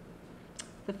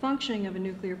the functioning of a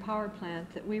nuclear power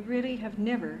plant that we really have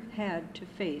never had to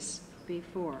face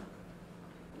before.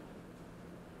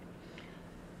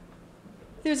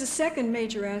 There's a second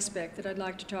major aspect that I'd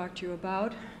like to talk to you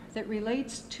about that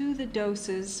relates to the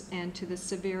doses and to the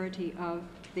severity of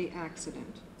the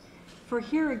accident. For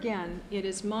here again, it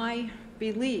is my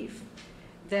belief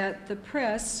that the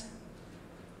press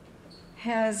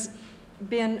has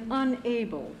been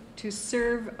unable to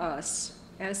serve us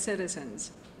as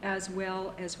citizens as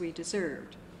well as we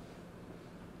deserved.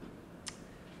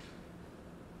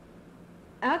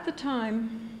 At the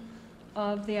time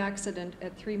of the accident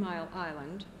at 3 Mile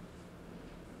Island,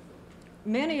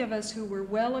 many of us who were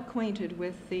well acquainted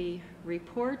with the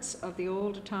reports of the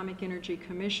old Atomic Energy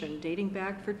Commission dating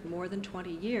back for more than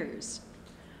 20 years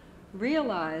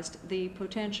realized the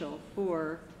potential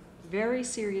for very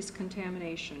serious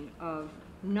contamination of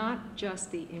not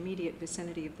just the immediate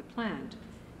vicinity of the plant,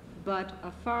 but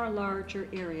a far larger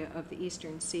area of the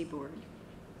eastern seaboard.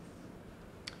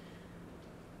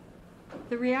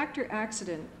 The reactor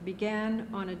accident began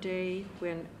on a day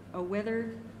when a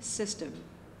weather system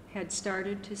had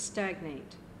started to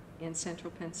stagnate in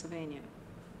central Pennsylvania.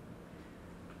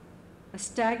 A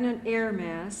stagnant air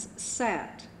mass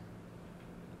sat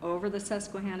over the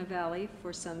Susquehanna Valley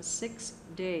for some 6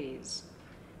 days,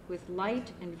 with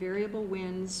light and variable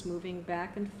winds moving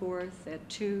back and forth at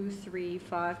 2, 3,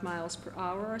 5 miles per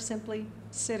hour, or simply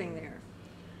sitting there.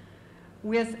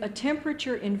 With a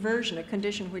temperature inversion, a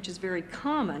condition which is very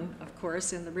common, of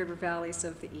course, in the river valleys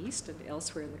of the east and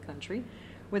elsewhere in the country,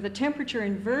 with a temperature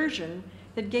inversion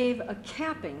that gave a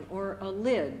capping or a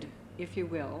lid, if you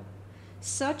will,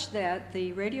 such that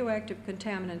the radioactive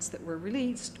contaminants that were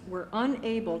released were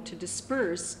unable to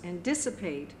disperse and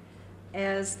dissipate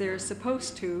as they're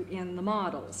supposed to in the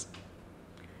models.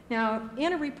 Now,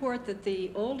 in a report that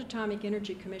the old Atomic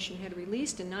Energy Commission had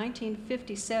released in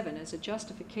 1957 as a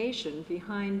justification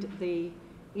behind the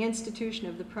institution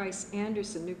of the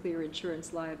Price-Anderson Nuclear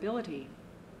Insurance Liability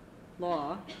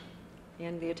Law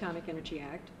in the Atomic Energy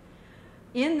Act,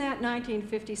 in that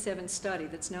 1957 study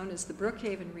that's known as the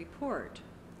Brookhaven Report,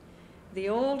 the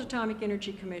old Atomic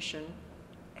Energy Commission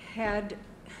had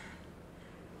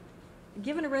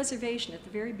given a reservation at the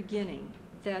very beginning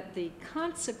that the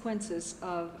consequences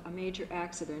of a major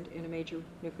accident in a major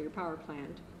nuclear power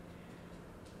plant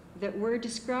that were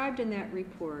described in that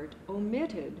report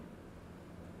omitted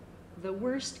the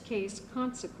worst case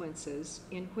consequences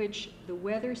in which the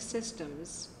weather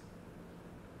systems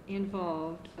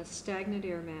involved a stagnant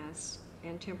air mass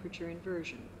and temperature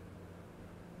inversion.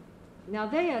 Now,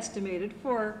 they estimated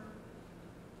for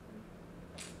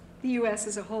the U.S.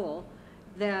 as a whole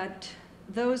that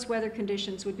those weather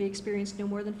conditions would be experienced no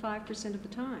more than 5% of the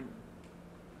time.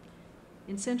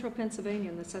 In central Pennsylvania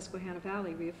and the Susquehanna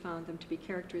Valley, we have found them to be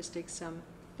characteristic some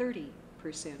 30%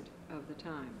 of the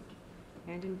time.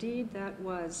 And indeed, that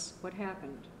was what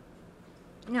happened.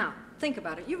 Now, think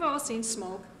about it. You've all seen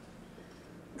smoke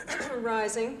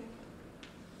rising.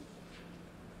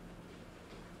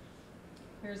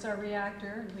 Here's our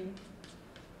reactor, and we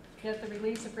get the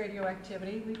release of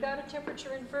radioactivity. We've got a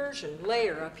temperature inversion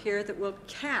layer up here that will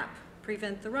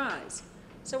prevent the rise.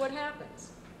 So what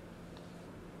happens?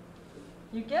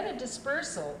 You get a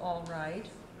dispersal, all right,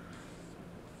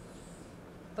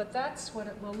 but that's what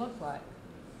it will look like.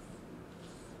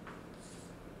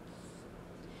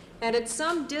 And at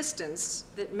some distance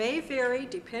that may vary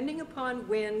depending upon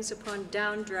winds, upon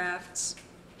downdrafts,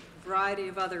 a variety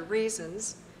of other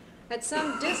reasons, at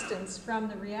some distance from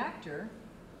the reactor,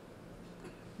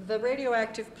 the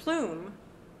radioactive plume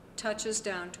touches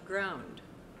down to ground.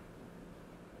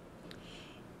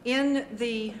 In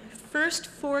the first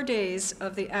 4 days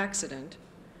of the accident,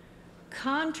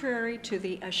 contrary to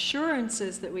the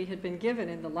assurances that we had been given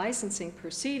in the licensing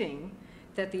proceeding,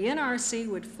 that the NRC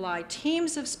would fly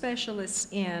teams of specialists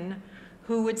in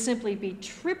who would simply be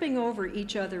tripping over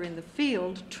each other in the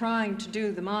field trying to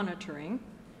do the monitoring,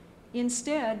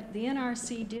 instead, the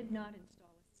NRC did not install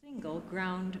a single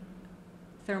ground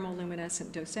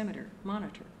thermoluminescent dosimeter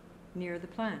monitor near the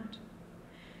plant.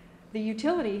 The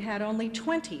utility had only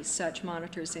 20 such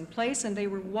monitors in place, and they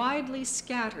were widely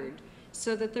scattered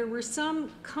so that there were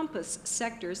some compass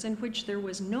sectors in which there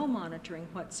was no monitoring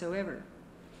whatsoever,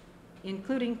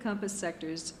 including compass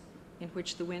sectors in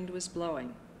which the wind was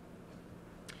blowing.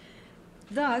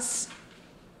 Thus,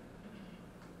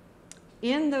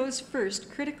 in those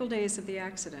first critical days of the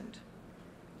accident,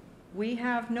 we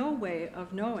have no way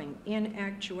of knowing in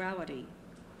actuality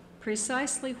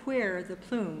precisely where the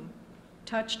plume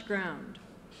touched ground.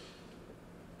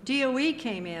 DOE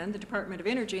came in, the Department of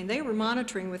Energy, and they were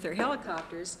monitoring with their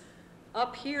helicopters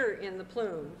up here in the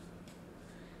plume,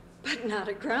 but not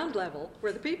at ground level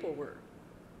where the people were.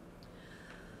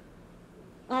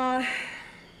 The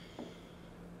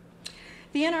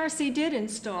NRC did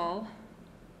install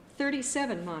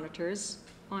 37 monitors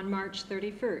on March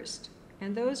 31st,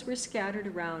 and those were scattered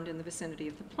around in the vicinity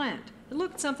of the plant. It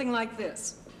looked something like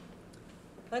this.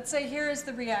 Let's say here is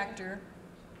the reactor,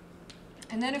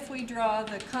 and then if we draw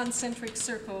the concentric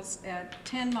circles at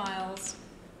 10 miles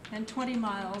and 20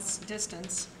 miles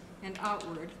distance and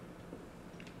outward,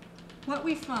 what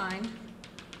we find,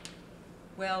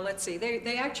 well, let's see,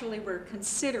 they actually were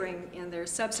considering in their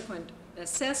subsequent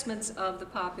assessments of the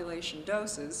population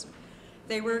doses,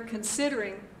 they were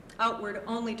considering outward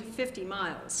only to 50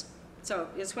 miles. So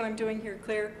is what I'm doing here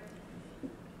clear?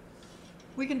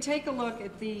 We can take a look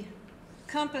at the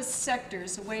compass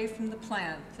sectors away from the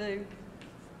plant, the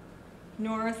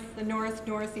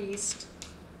northeast,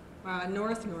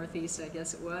 northeast, I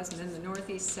guess it was, and then the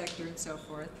northeast sector and so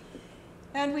forth.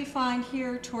 And we find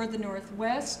here toward the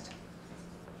northwest,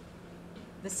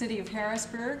 the city of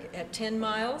Harrisburg at 10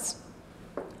 miles,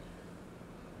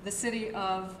 the city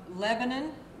of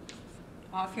Lebanon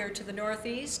off here to the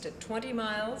northeast at 20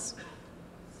 miles,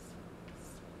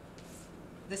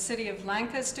 the city of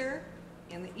Lancaster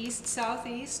in the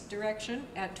east-southeast direction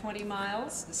at 20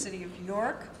 miles, the city of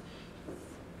York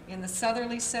in the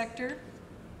southerly sector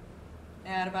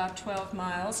at about 12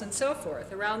 miles, and so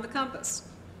forth around the compass.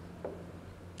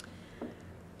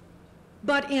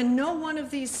 But in no one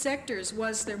of these sectors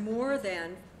was there more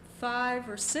than 5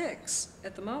 or 6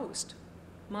 at the most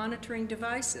monitoring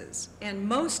devices, and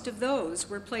most of those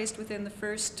were placed within the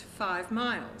first 5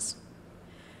 miles.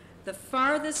 The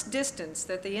farthest distance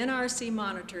that the NRC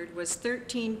monitored was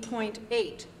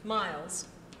 13.8 miles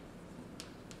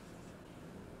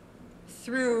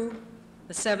through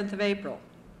the 7th of April.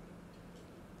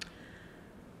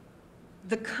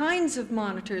 The kinds of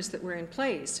monitors that were in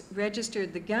place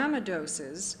registered the gamma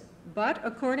doses, but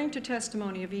according to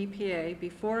testimony of EPA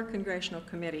before a congressional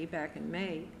committee back in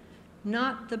May,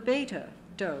 not the beta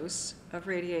dose of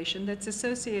radiation that's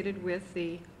associated with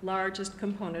the largest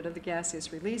component of the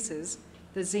gaseous releases,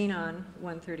 the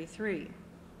xenon-133.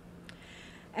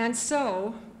 And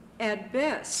so, at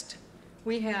best,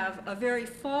 we have a very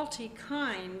faulty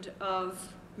kind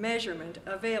of measurement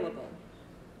available.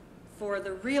 for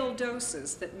the real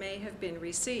doses that may have been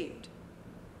received.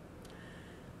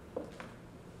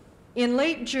 In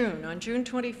late June, on June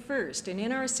 21st, an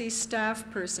NRC staff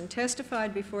person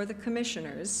testified before the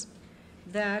commissioners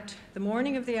that the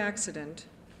morning of the accident,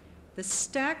 the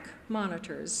stack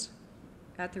monitors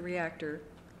at the reactor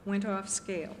went off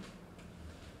scale,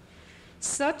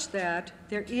 such that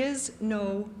there is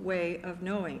no way of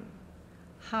knowing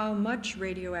how much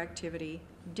radioactivity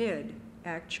did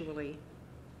actually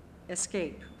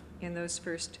escape in those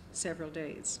first several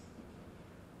days.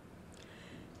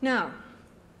 Now,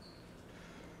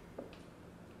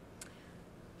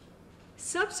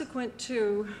 subsequent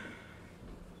to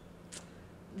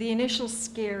the initial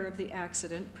scare of the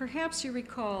accident, perhaps you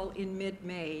recall in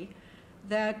mid-May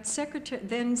that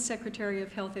then Secretary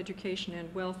of Health, Education,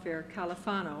 and Welfare,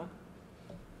 Califano,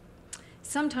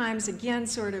 sometimes, again,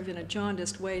 sort of in a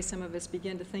jaundiced way, some of us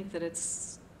begin to think that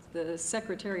it's the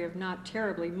Secretary of not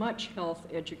terribly much health,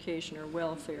 education, or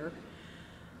welfare.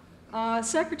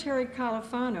 Secretary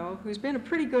Califano, who's been a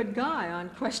pretty good guy on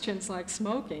questions like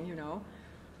smoking, you know,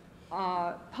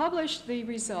 published the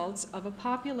results of a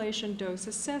population dose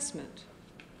assessment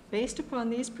based upon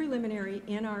these preliminary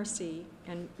NRC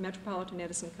and Metropolitan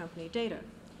Edison Company data,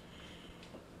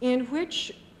 in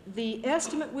which the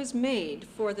estimate was made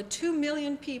for the 2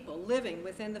 million people living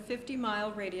within the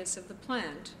 50-mile radius of the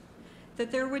plant that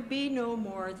there would be no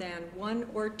more than 1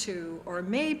 or 2, or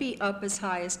maybe up as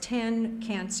high as 10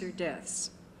 cancer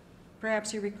deaths.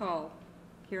 Perhaps you recall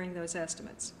hearing those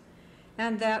estimates.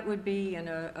 And that would be in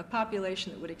a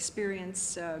population that would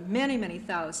experience many, many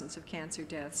thousands of cancer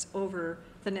deaths over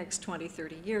the next 20,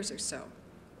 30 years or so.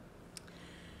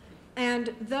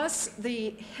 And thus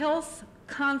the health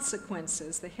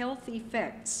consequences, the health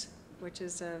effects, which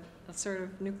is a sort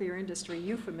of nuclear industry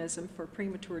euphemism for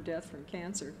premature death from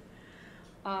cancer,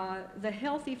 the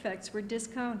health effects were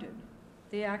discounted.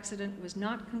 The accident was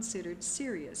not considered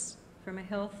serious from a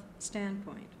health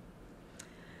standpoint.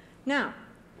 Now,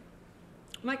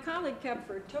 my colleague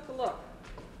Kepford took a look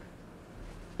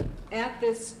at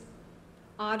this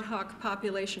ad hoc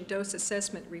population dose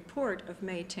assessment report of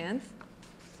May 10th,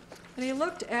 and he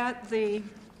looked at the,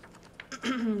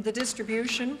 the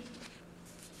distribution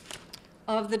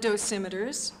of the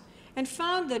dosimeters and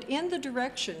found that in the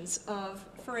directions of,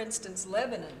 for instance,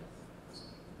 Lebanon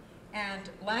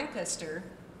and Lancaster,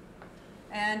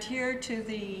 and here to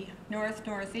the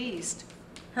north-northeast,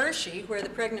 Hershey, where the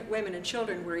pregnant women and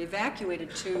children were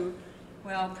evacuated to,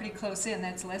 well, pretty close in,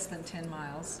 that's less than 10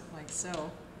 miles, like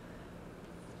so.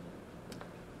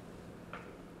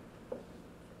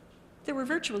 There were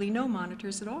virtually no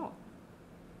monitors at all.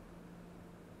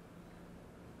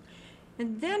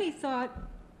 And then he thought,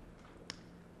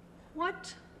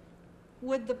 what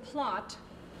would the plot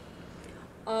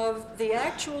of the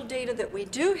actual data that we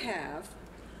do have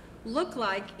look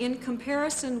like in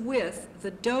comparison with the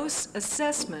dose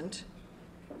assessment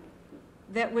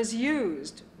that was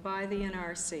used by the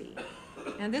NRC?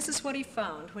 And this is what he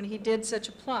found when he did such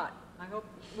a plot. I hope,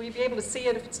 will you be able to see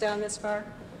it if it's down this far?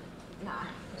 Nah.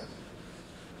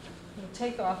 We'll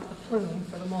take off the plume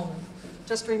for the moment.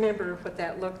 Just remember what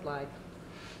that looked like,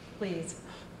 please.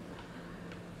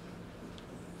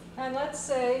 And let's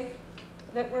say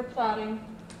that we're plotting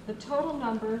the total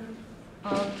number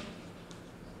of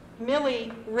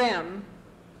millirem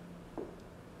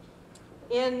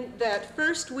in that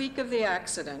first week of the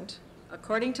accident,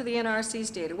 according to the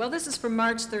NRC's data. Well, this is from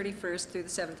March 31st through the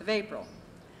 7th of April.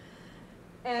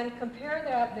 And compare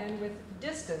that then with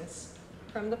distance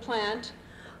from the plant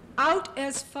out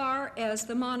as far as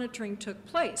the monitoring took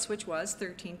place, which was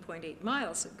 13.8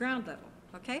 miles at ground level,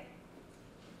 okay?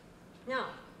 Now,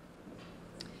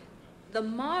 the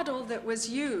model that was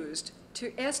used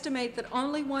to estimate that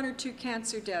only 1 or 2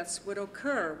 cancer deaths would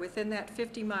occur within that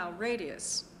 50-mile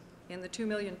radius in the 2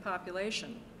 million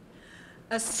population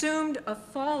assumed a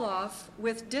fall-off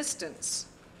with distance.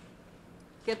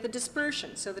 Get the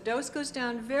dispersion. So the dose goes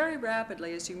down very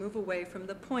rapidly as you move away from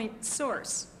the point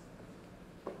source.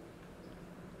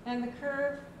 And the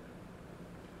curve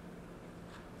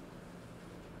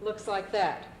looks like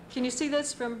that. Can you see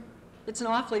this from, it's an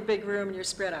awfully big room and you're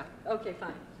spread out. Okay,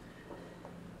 fine.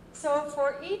 So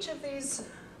for each of these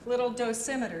little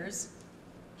dosimeters,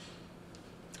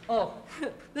 oh,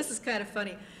 this is kind of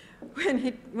funny.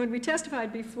 When we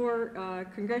testified before a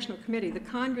congressional committee, the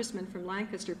congressman from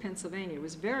Lancaster, Pennsylvania,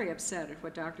 was very upset at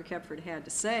what Dr. Kepford had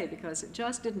to say because it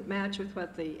just didn't match with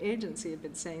what the agency had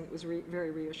been saying. It was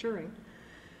very reassuring.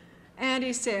 And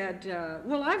he said,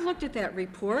 well, I've looked at that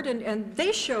report, and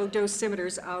they show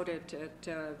dosimeters out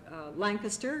at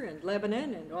Lancaster and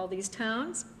Lebanon and all these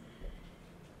towns.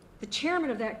 The chairman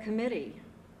of that committee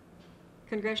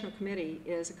congressional committee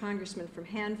is a congressman from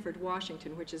Hanford,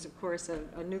 Washington, which is, of course,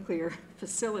 a nuclear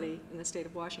facility in the state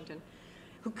of Washington,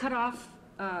 who cut off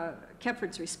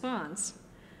Kepford's response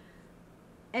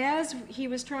as he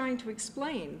was trying to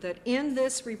explain that in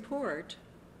this report,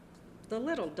 the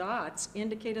little dots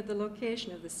indicated the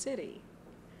location of the city,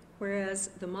 whereas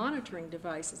the monitoring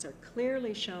devices are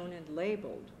clearly shown and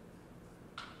labeled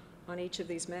on each of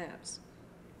these maps.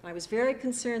 I was very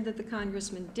concerned that the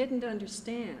congressman didn't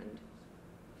understand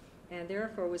and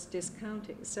therefore was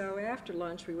discounting. So after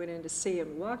lunch, we went in to see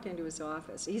him, walked into his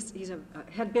office.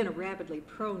 Had been a rabidly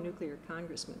pro-nuclear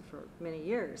congressman for many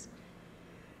years.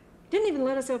 Didn't even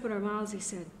let us open our mouths. He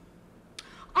said,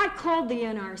 I called the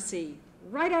NRC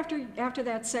right after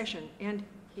that session, and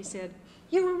he said,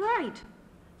 you were right.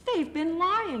 They've been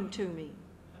lying to me.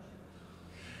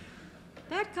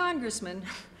 That congressman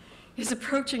is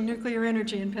approaching nuclear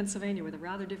energy in Pennsylvania with a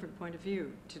rather different point of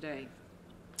view today.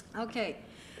 Okay,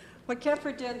 what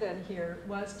Kepford did then here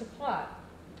was to plot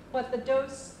what the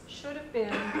dose should have been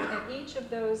at each of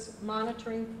those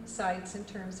monitoring sites in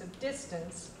terms of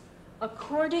distance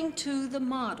according to the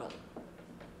model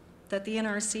that the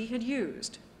NRC had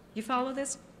used. You follow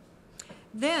this?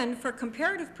 Then, for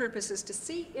comparative purposes, to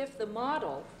see if the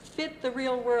model fit the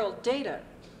real-world data,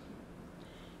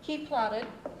 he plotted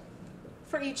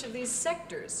for each of these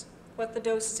sectors what the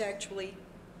doses actually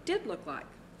did look like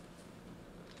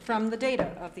from the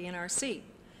data of the NRC.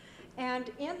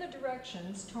 And in the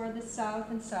directions toward the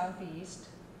south and southeast,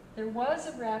 there was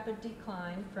a rapid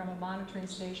decline from a monitoring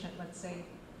station at, let's say,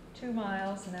 2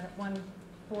 miles, and then at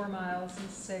 4 miles, and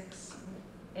 6,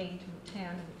 8, and 10,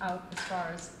 and out as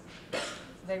far as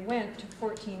they went to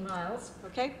 14 miles,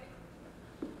 okay?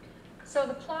 So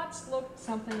the plots looked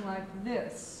something like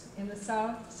this in the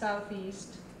south,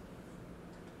 southeast,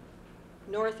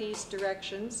 northeast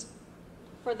directions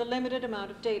for the limited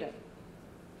amount of data.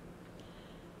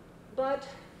 But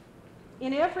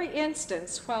in every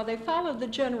instance, while they followed the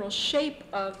general shape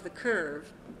of the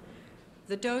curve,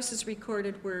 the doses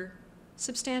recorded were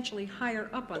substantially higher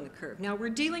up on the curve. Now, we're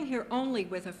dealing here only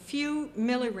with a few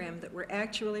millirem that were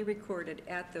actually recorded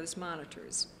at those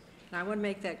monitors. And I want to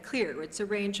make that clear. It's a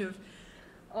range of,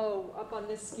 up on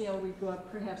this scale, we go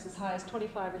up perhaps as high as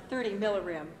 25 or 30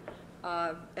 millirem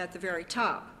at the very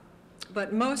top.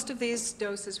 But most of these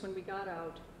doses, when we got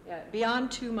out,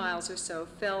 beyond 2 miles or so,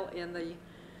 fell in the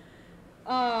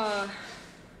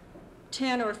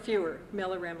 10 or fewer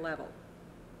millirem level.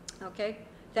 Okay?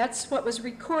 That's what was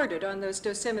recorded on those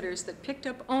dosimeters that picked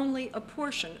up only a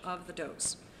portion of the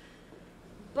dose.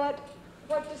 But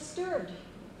what disturbed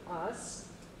us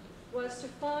was to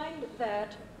find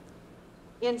that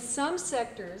in some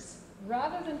sectors,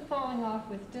 rather than falling off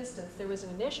with distance, there was an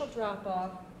initial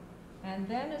drop-off, and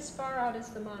then as far out as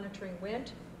the monitoring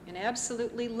went, an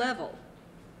absolutely level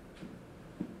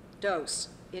dose.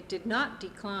 It did not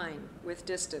decline with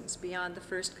distance beyond the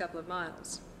first couple of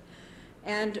miles.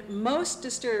 And most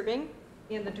disturbing,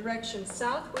 in the direction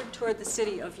southward toward the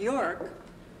city of York,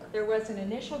 there was an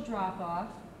initial drop-off,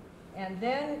 and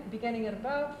then beginning at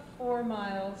about 4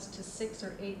 miles to 6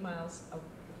 or 8 miles, a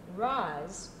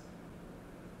rise,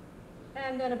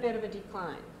 and then a bit of a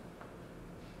decline.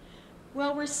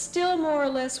 Well, we're still more or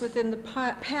less within the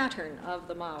pattern of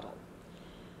the model.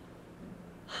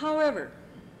 However,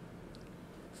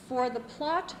 for the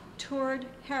plot toward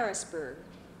Harrisburg,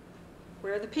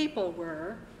 where the people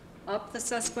were, up the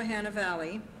Susquehanna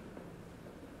Valley,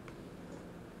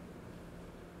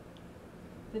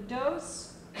 the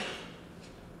dose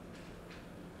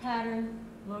pattern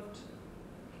looked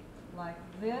like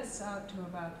this, out to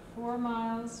about 4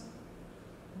 miles,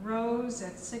 rose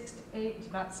at 6 to 8,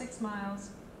 about 6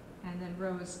 miles, and then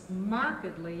rose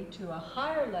markedly to a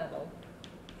higher level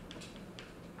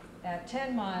at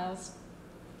 10 miles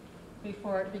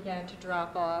before it began to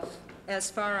drop off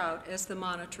as far out as the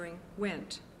monitoring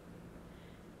went.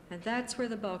 And that's where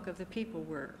the bulk of the people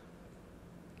were.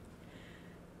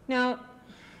 Now,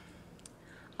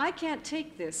 I can't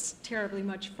take this terribly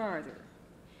much farther,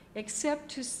 except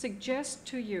to suggest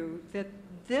to you that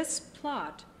this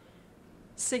plot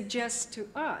suggests to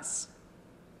us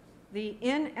the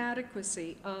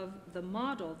inadequacy of the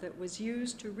model that was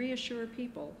used to reassure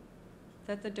people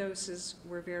that the doses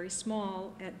were very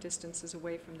small at distances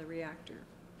away from the reactor.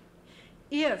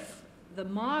 If the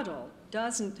model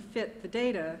doesn't fit the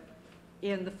data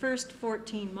in the first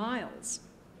 14 miles,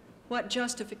 what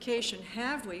justification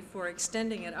have we for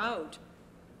extending it out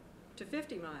to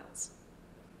 50 miles?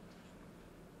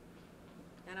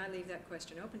 And I leave that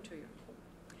question open to you.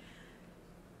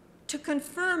 To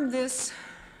confirm this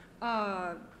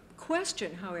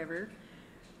question, however,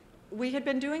 we had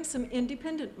been doing some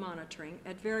independent monitoring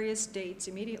at various dates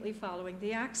immediately following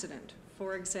the accident.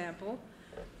 For example,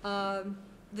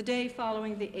 the day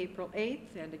following the April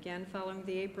 8th and again following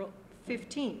the April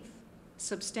 15th,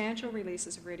 substantial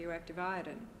releases of radioactive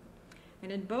iodine.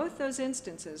 And in both those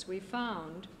instances, we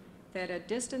found that at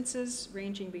distances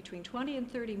ranging between 20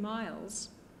 and 30 miles,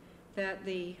 that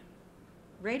the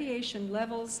radiation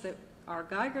levels that our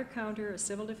Geiger counter, a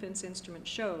civil defense instrument,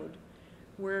 showed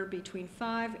were between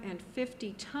 5 and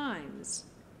 50 times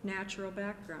natural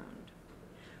background,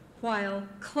 while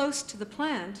close to the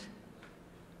plant,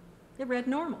 it read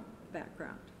normal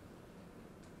background.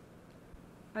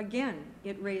 Again,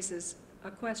 it raises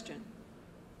a question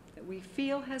that we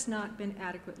feel has not been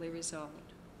adequately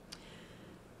resolved.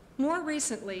 More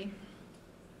recently,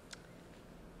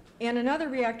 in another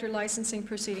reactor licensing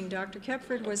proceeding, Dr.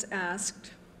 Kepford was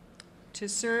asked to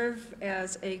serve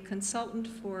as a consultant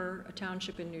for a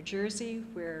township in New Jersey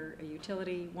where a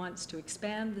utility wants to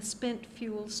expand the spent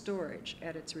fuel storage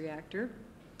at its reactor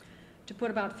to put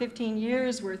about 15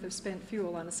 years worth of spent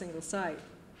fuel on a single site.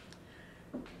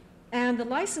 And the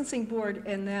licensing board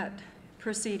in that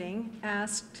proceeding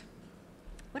asked,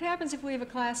 what happens if we have a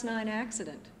Class 9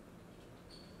 accident?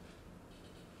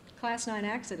 Class 9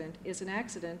 accident is an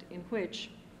accident in which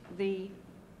the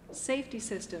safety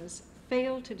systems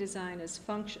fail to design as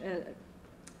function,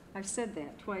 I've said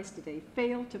that twice today,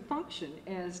 fail to function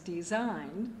as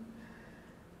designed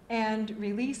and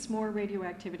release more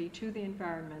radioactivity to the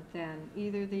environment than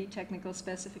either the technical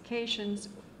specifications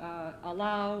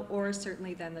allow or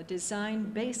certainly than the design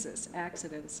basis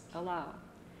accidents allow.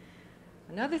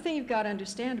 Another thing you've got to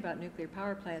understand about nuclear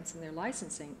power plants and their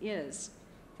licensing is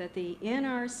that the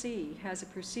NRC has a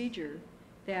procedure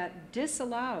that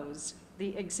disallows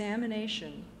the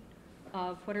examination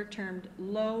of what are termed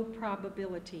low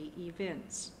probability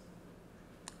events.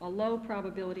 A low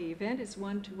probability event is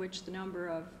one to which the number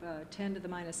of 10 to the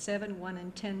minus 7, 1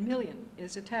 in 10 million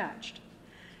is attached.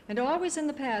 And always in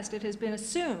the past it has been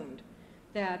assumed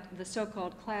that the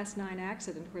so-called Class 9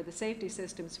 accident where the safety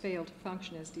systems fail to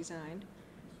function as designed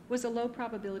was a low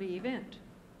probability event.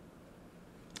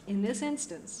 In this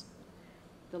instance,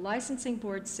 the licensing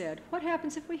board said, what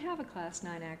happens if we have a Class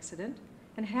 9 accident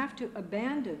and have to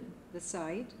abandon the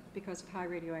site because of high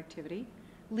radioactivity,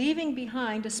 leaving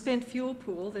behind a spent fuel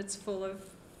pool that's full of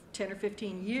 10 or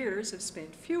 15 years of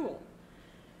spent fuel?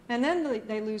 And then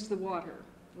they lose the water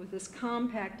with this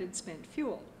compacted spent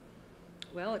fuel.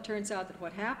 Well, it turns out that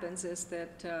what happens is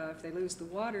that if they lose the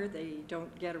water, they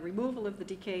don't get a removal of the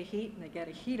decay heat, and they get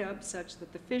a heat up such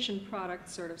that the fission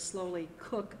products sort of slowly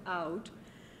cook out,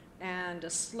 and a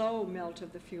slow melt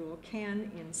of the fuel can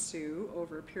ensue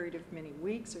over a period of many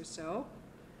weeks or so,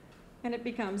 and it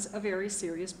becomes a very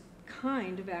serious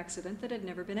kind of accident that had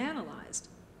never been analyzed.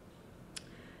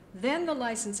 Then the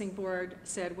licensing board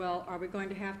said, well, are we going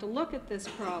to have to look at this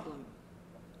problem?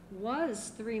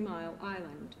 Was 3 Mile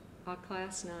Island a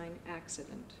Class 9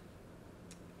 accident?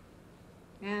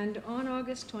 And on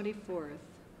August 24th,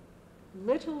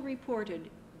 little reported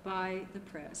by the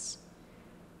press,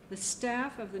 the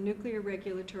staff of the Nuclear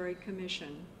Regulatory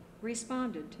Commission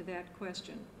responded to that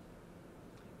question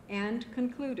and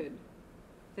concluded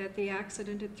that the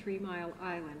accident at 3 Mile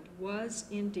Island was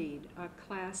indeed a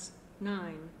Class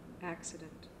 9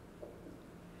 accident.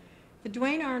 The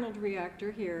Duane Arnold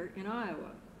reactor here in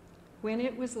Iowa, when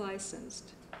it was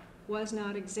licensed, was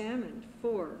not examined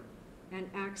for an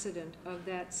accident of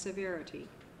that severity.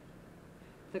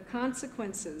 The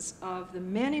consequences of the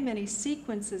many, many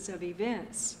sequences of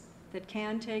events that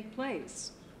can take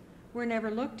place were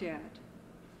never looked at.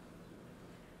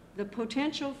 The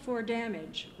potential for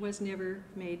damage was never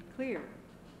made clear.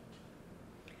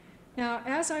 Now,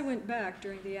 as I went back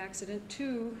during the accident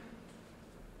to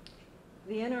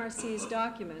the NRC's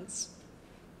documents,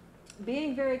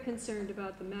 being very concerned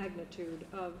about the magnitude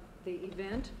of the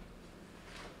event,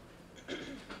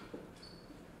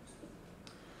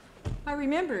 I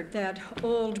remembered that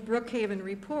old Brookhaven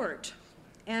report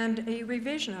and a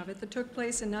revision of it that took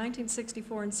place in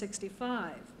 1964 and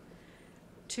 65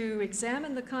 to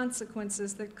examine the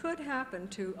consequences that could happen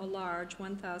to a large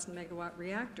 1,000 megawatt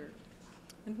reactor.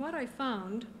 And what I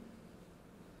found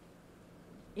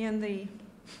in the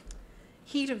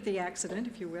heat of the accident,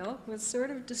 if you will, was sort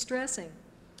of distressing.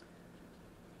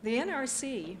 The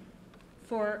NRC,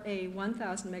 for a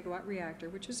 1,000 megawatt reactor,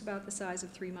 which was about the size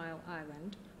of 3 Mile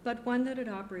Island, but one that had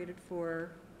operated for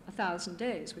 1,000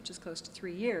 days, which is close to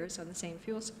 3 years on the same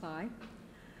fuel supply,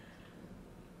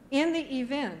 in the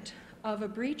event of a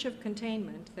breach of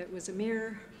containment that was a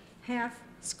mere half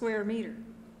square meter,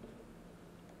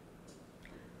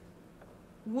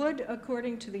 would,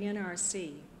 according to the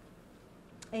NRC,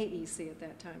 AEC at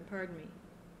that time, pardon me,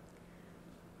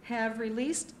 have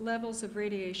released levels of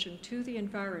radiation to the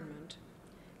environment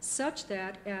such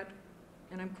that at,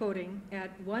 and I'm quoting,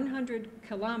 at 100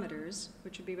 kilometers,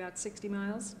 which would be about 60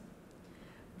 miles,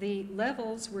 the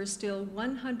levels were still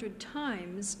 100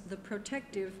 times the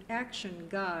protective action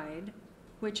guide,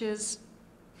 which is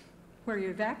where you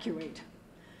evacuate.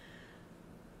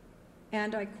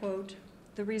 And I quote,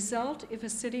 "The result if a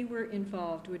city were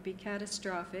involved would be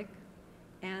catastrophic,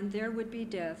 and there would be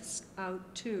deaths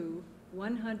out to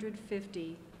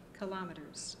 150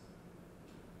 kilometers."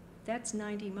 That's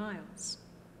 90 miles.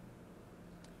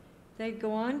 They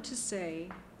go on to say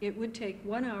it would take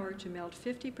 1 hour to melt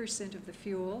 50% of the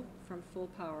fuel from full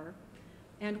power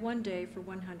and 1 day for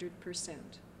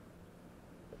 100%.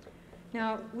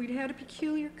 Now, we'd had a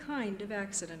peculiar kind of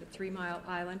accident at 3 Mile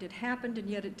Island. It happened, and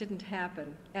yet it didn't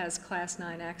happen, as Class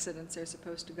 9 accidents are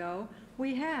supposed to go.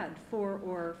 We had 4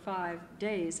 or 5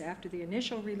 days after the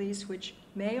initial release, which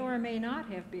may or may not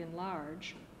have been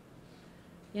large,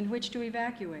 in which to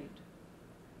evacuate.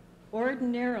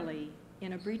 Ordinarily,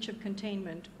 in a breach of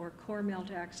containment or core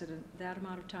melt accident, that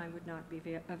amount of time would not be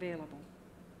available.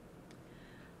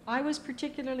 I was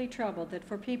particularly troubled that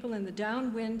for people in the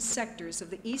downwind sectors of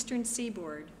the eastern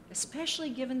seaboard, especially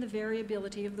given the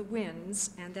variability of the winds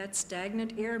and that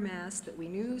stagnant air mass that we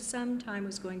knew sometime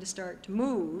was going to start to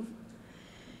move,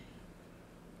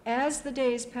 as the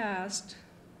days passed,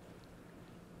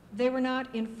 they were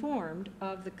not informed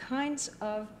of the kinds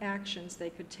of actions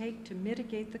they could take to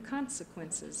mitigate the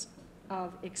consequences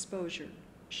of exposure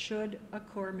should a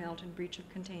core melt and breach of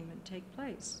containment take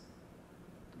place.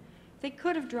 They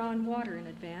could have drawn water in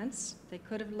advance. They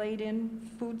could have laid in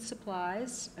food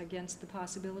supplies against the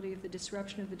possibility of the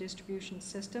disruption of the distribution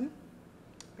system.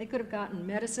 They could have gotten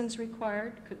medicines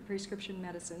required, prescription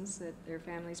medicines that their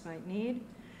families might need.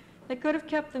 They could have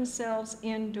kept themselves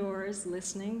indoors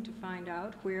listening to find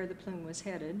out where the plume was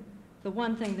headed. The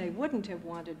one thing they wouldn't have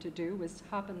wanted to do was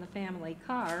hop in the family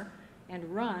car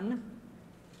and run.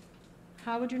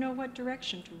 How would you know what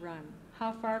direction to run?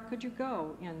 How far could you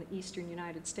go in the eastern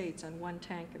United States on 1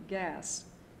 tank of gas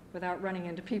without running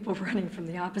into people running from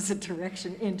the opposite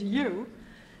direction into you?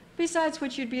 Besides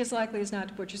which, you'd be as likely as not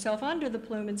to put yourself under the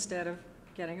plume instead of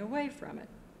getting away from it.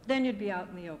 Then you'd be out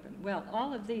in the open. Well,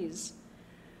 all of these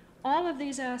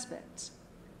aspects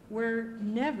were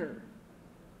never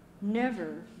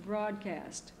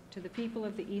broadcast to the people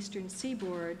of the eastern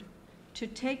seaboard to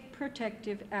take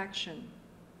protective action,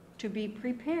 to be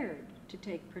prepared to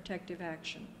take protective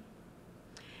action.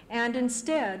 And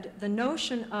instead, the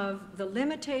notion of the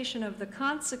limitation of the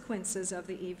consequences of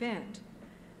the event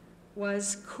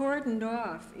was cordoned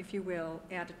off, if you will,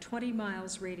 at a 20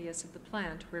 miles radius of the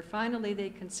plant, where finally they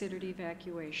considered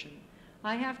evacuation.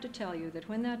 I have to tell you that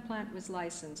when that plant was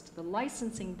licensed, the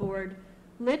licensing board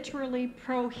literally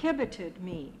prohibited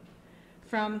me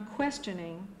from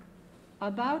questioning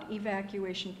about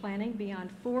evacuation planning beyond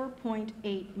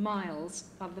 4.8 miles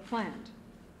of the plant.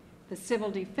 The civil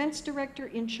defense director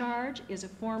in charge is a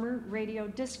former radio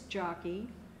disc jockey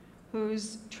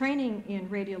whose training in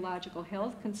radiological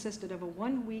health consisted of a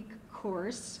 1-week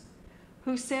course,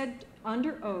 who said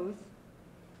under oath,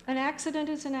 an accident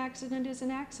is an accident is an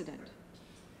accident.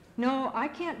 No, I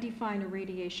can't define a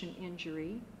radiation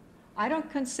injury. I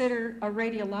don't consider a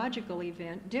radiological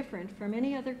event different from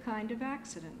any other kind of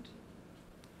accident.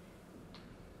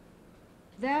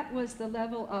 That was the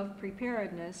level of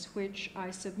preparedness which I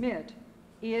submit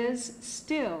is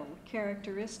still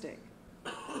characteristic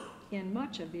in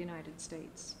much of the United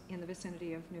States in the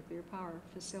vicinity of nuclear power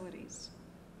facilities.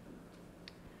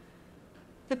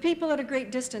 The people at a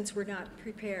great distance were not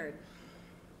prepared.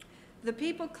 The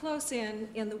people close in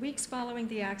the weeks following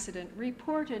the accident,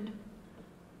 reported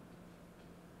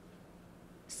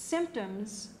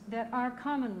symptoms that are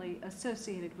commonly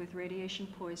associated with radiation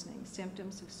poisoning,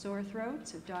 symptoms of sore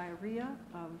throats, of diarrhea,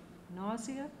 of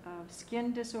nausea, of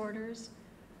skin disorders,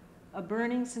 a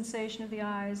burning sensation of the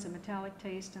eyes, a metallic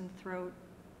taste in the throat.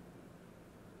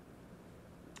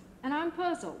 And I'm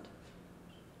puzzled.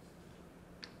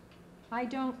 I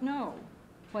don't know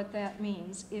what that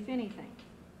means, if anything.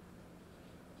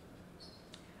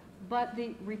 But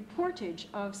the reportage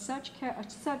of such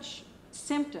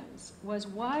symptoms was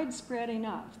widespread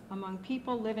enough among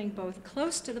people living both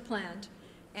close to the plant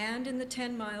and in the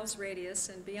 10 miles radius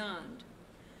and beyond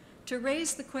to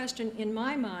raise the question in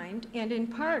my mind, and in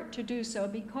part to do so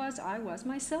because I was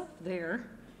myself there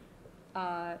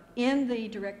in the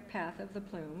direct path of the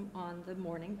plume on the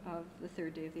morning of the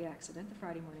 3rd day of the accident, the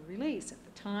Friday morning release. At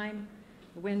the time,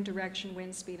 wind direction,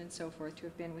 wind speed, and so forth, to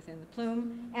have been within the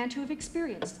plume and to have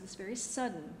experienced this very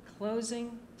sudden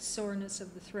closing soreness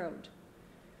of the throat.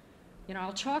 You know,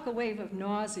 I'll chalk a wave of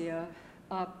nausea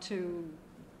up to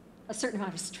a certain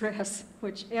amount of stress,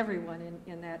 which everyone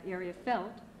in that area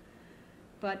felt,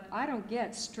 but I don't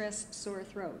get stressed sore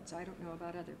throats. I don't know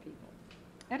about other people.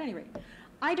 At any rate,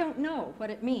 I don't know what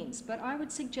it means, but I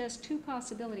would suggest three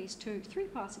possibilities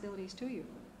to you.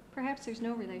 Perhaps there's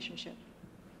no relationship.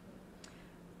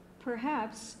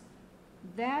 Perhaps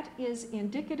that is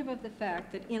indicative of the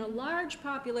fact that in a large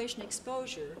population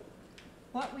exposure,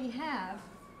 what we have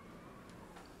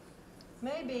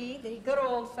may be the good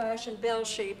old-fashioned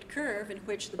bell-shaped curve in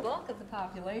which the bulk of the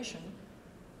population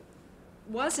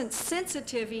wasn't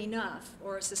sensitive enough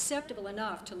or susceptible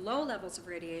enough to low levels of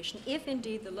radiation, if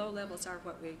indeed the low levels are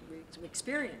what we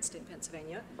experienced in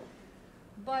Pennsylvania.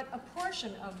 But a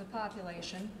portion of the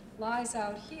population lies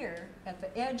out here at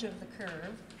the edge of the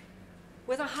curve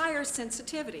with a higher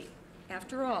sensitivity.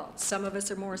 After all, some of us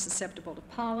are more susceptible to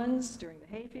pollens during the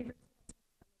hay fever.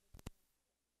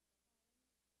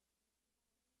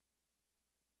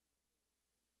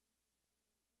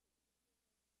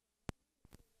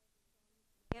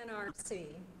 NRC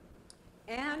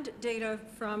and data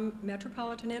from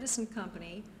Metropolitan Edison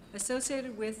Company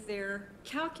associated with their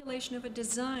calculation of a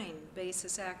design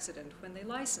basis accident when they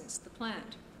licensed the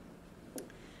plant.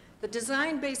 The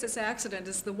design basis accident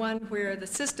is the one where the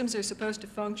systems are supposed to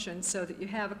function so that you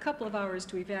have a couple of hours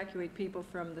to evacuate people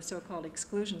from the so-called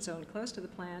exclusion zone close to the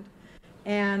plant,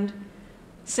 and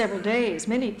several days,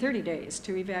 many 30 days,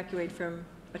 to evacuate from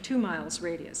a 2 miles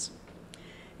radius.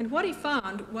 And what he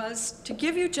found was, to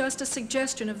give you just a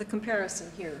suggestion of the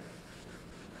comparison here,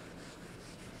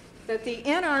 that the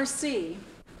NRC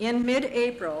in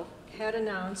mid-April had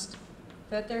announced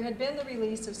that there had been the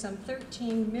release of some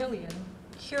 13 million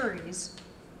curies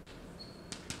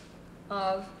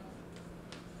of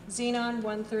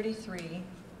xenon-133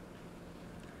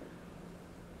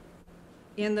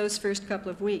 in those first couple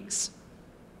of weeks.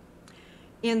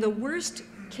 In the worst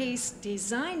case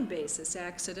design basis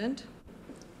accident,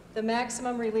 the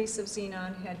maximum release of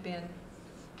xenon had been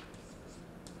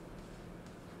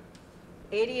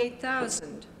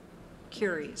 88,000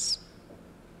 curies.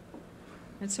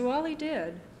 And so all he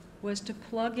did was to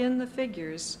plug in the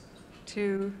figures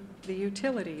to the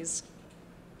utilities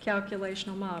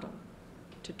calculational model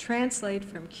to translate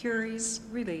from curies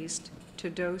released to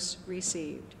dose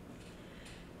received.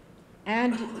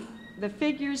 And the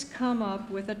figures come up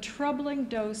with a troubling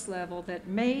dose level that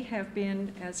may have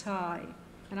been as high.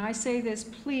 And I say this,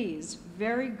 please,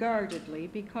 very guardedly,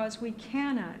 because we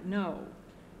cannot know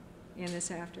in this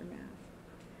aftermath.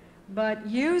 But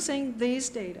using these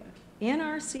data,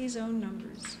 NRC's own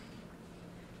numbers,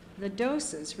 the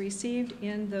doses received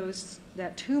in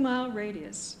that 2 mile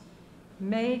radius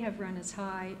may have run as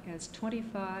high as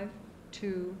 25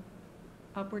 to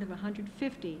upward of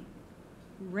 150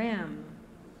 rem.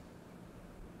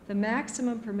 The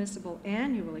maximum permissible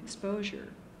annual exposure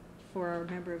for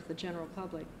a member of the general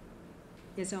public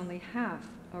is only half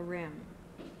a rem.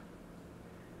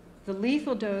 The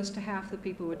lethal dose to half the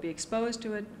people who would be exposed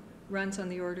to it runs on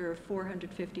the order of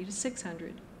 450 to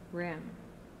 600 rem.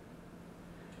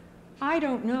 I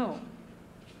don't know.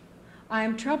 I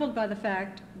am troubled by the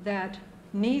fact that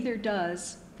neither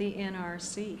does the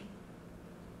NRC.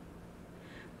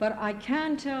 But I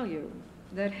can tell you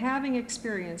that having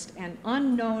experienced an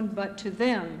unknown but to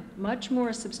them much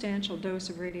more substantial dose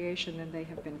of radiation than they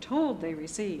have been told they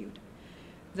received,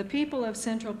 the people of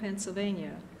central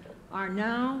Pennsylvania are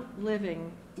now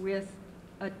living with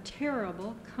a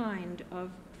terrible kind of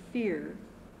fear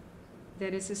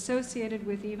that is associated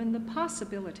with even the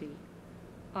possibility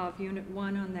of Unit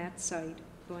 1 on that site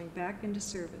going back into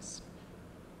service,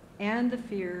 and the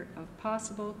fear of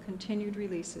possible continued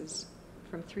releases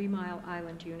from 3 Mile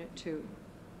Island Unit 2.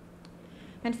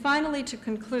 And finally, to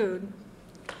conclude,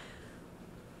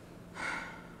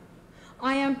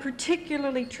 I am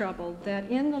particularly troubled that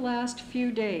in the last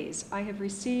few days I have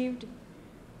received,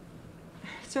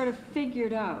 sort of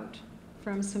figured out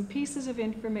from some pieces of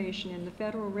information in the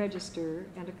Federal Register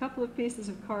and a couple of pieces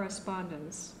of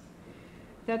correspondence,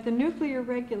 that the Nuclear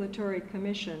Regulatory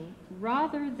Commission,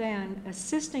 rather than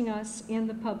assisting us in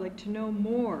the public to know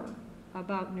more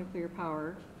about nuclear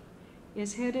power,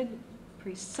 is headed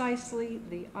precisely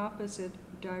the opposite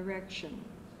direction.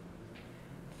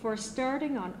 For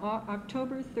starting on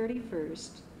October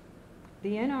 31st,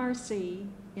 the NRC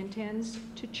intends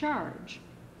to charge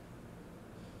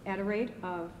at a rate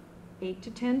of 8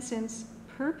 to 10 cents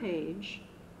per page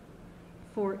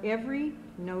for every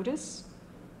notice,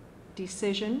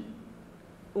 decision,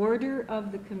 order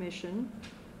of the commission,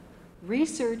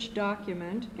 research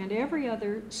document, and every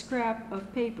other scrap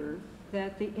of paper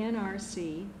that the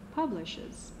NRC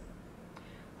publishes,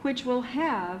 which will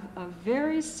have a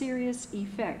very serious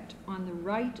effect on the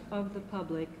right of the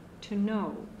public to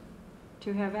know,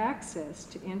 to have access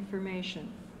to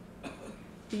information.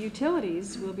 The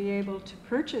utilities will be able to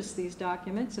purchase these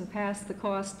documents and pass the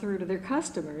cost through to their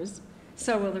customers.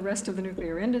 So will the rest of the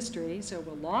nuclear industry, so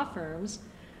will law firms.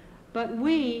 But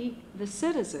we, the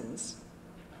citizens,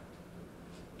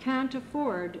 can't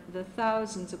afford the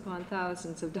thousands upon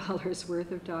thousands of dollars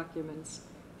worth of documents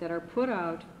that are put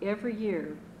out every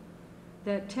year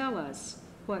that tell us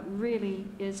what really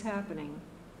is happening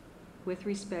with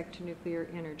respect to nuclear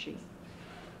energy.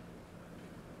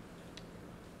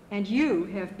 And you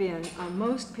have been a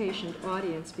most patient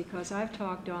audience because I've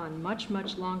talked on much,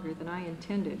 much longer than I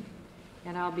intended.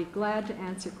 And I'll be glad to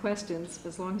answer questions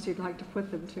as long as you'd like to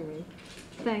put them to me.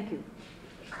 Thank you.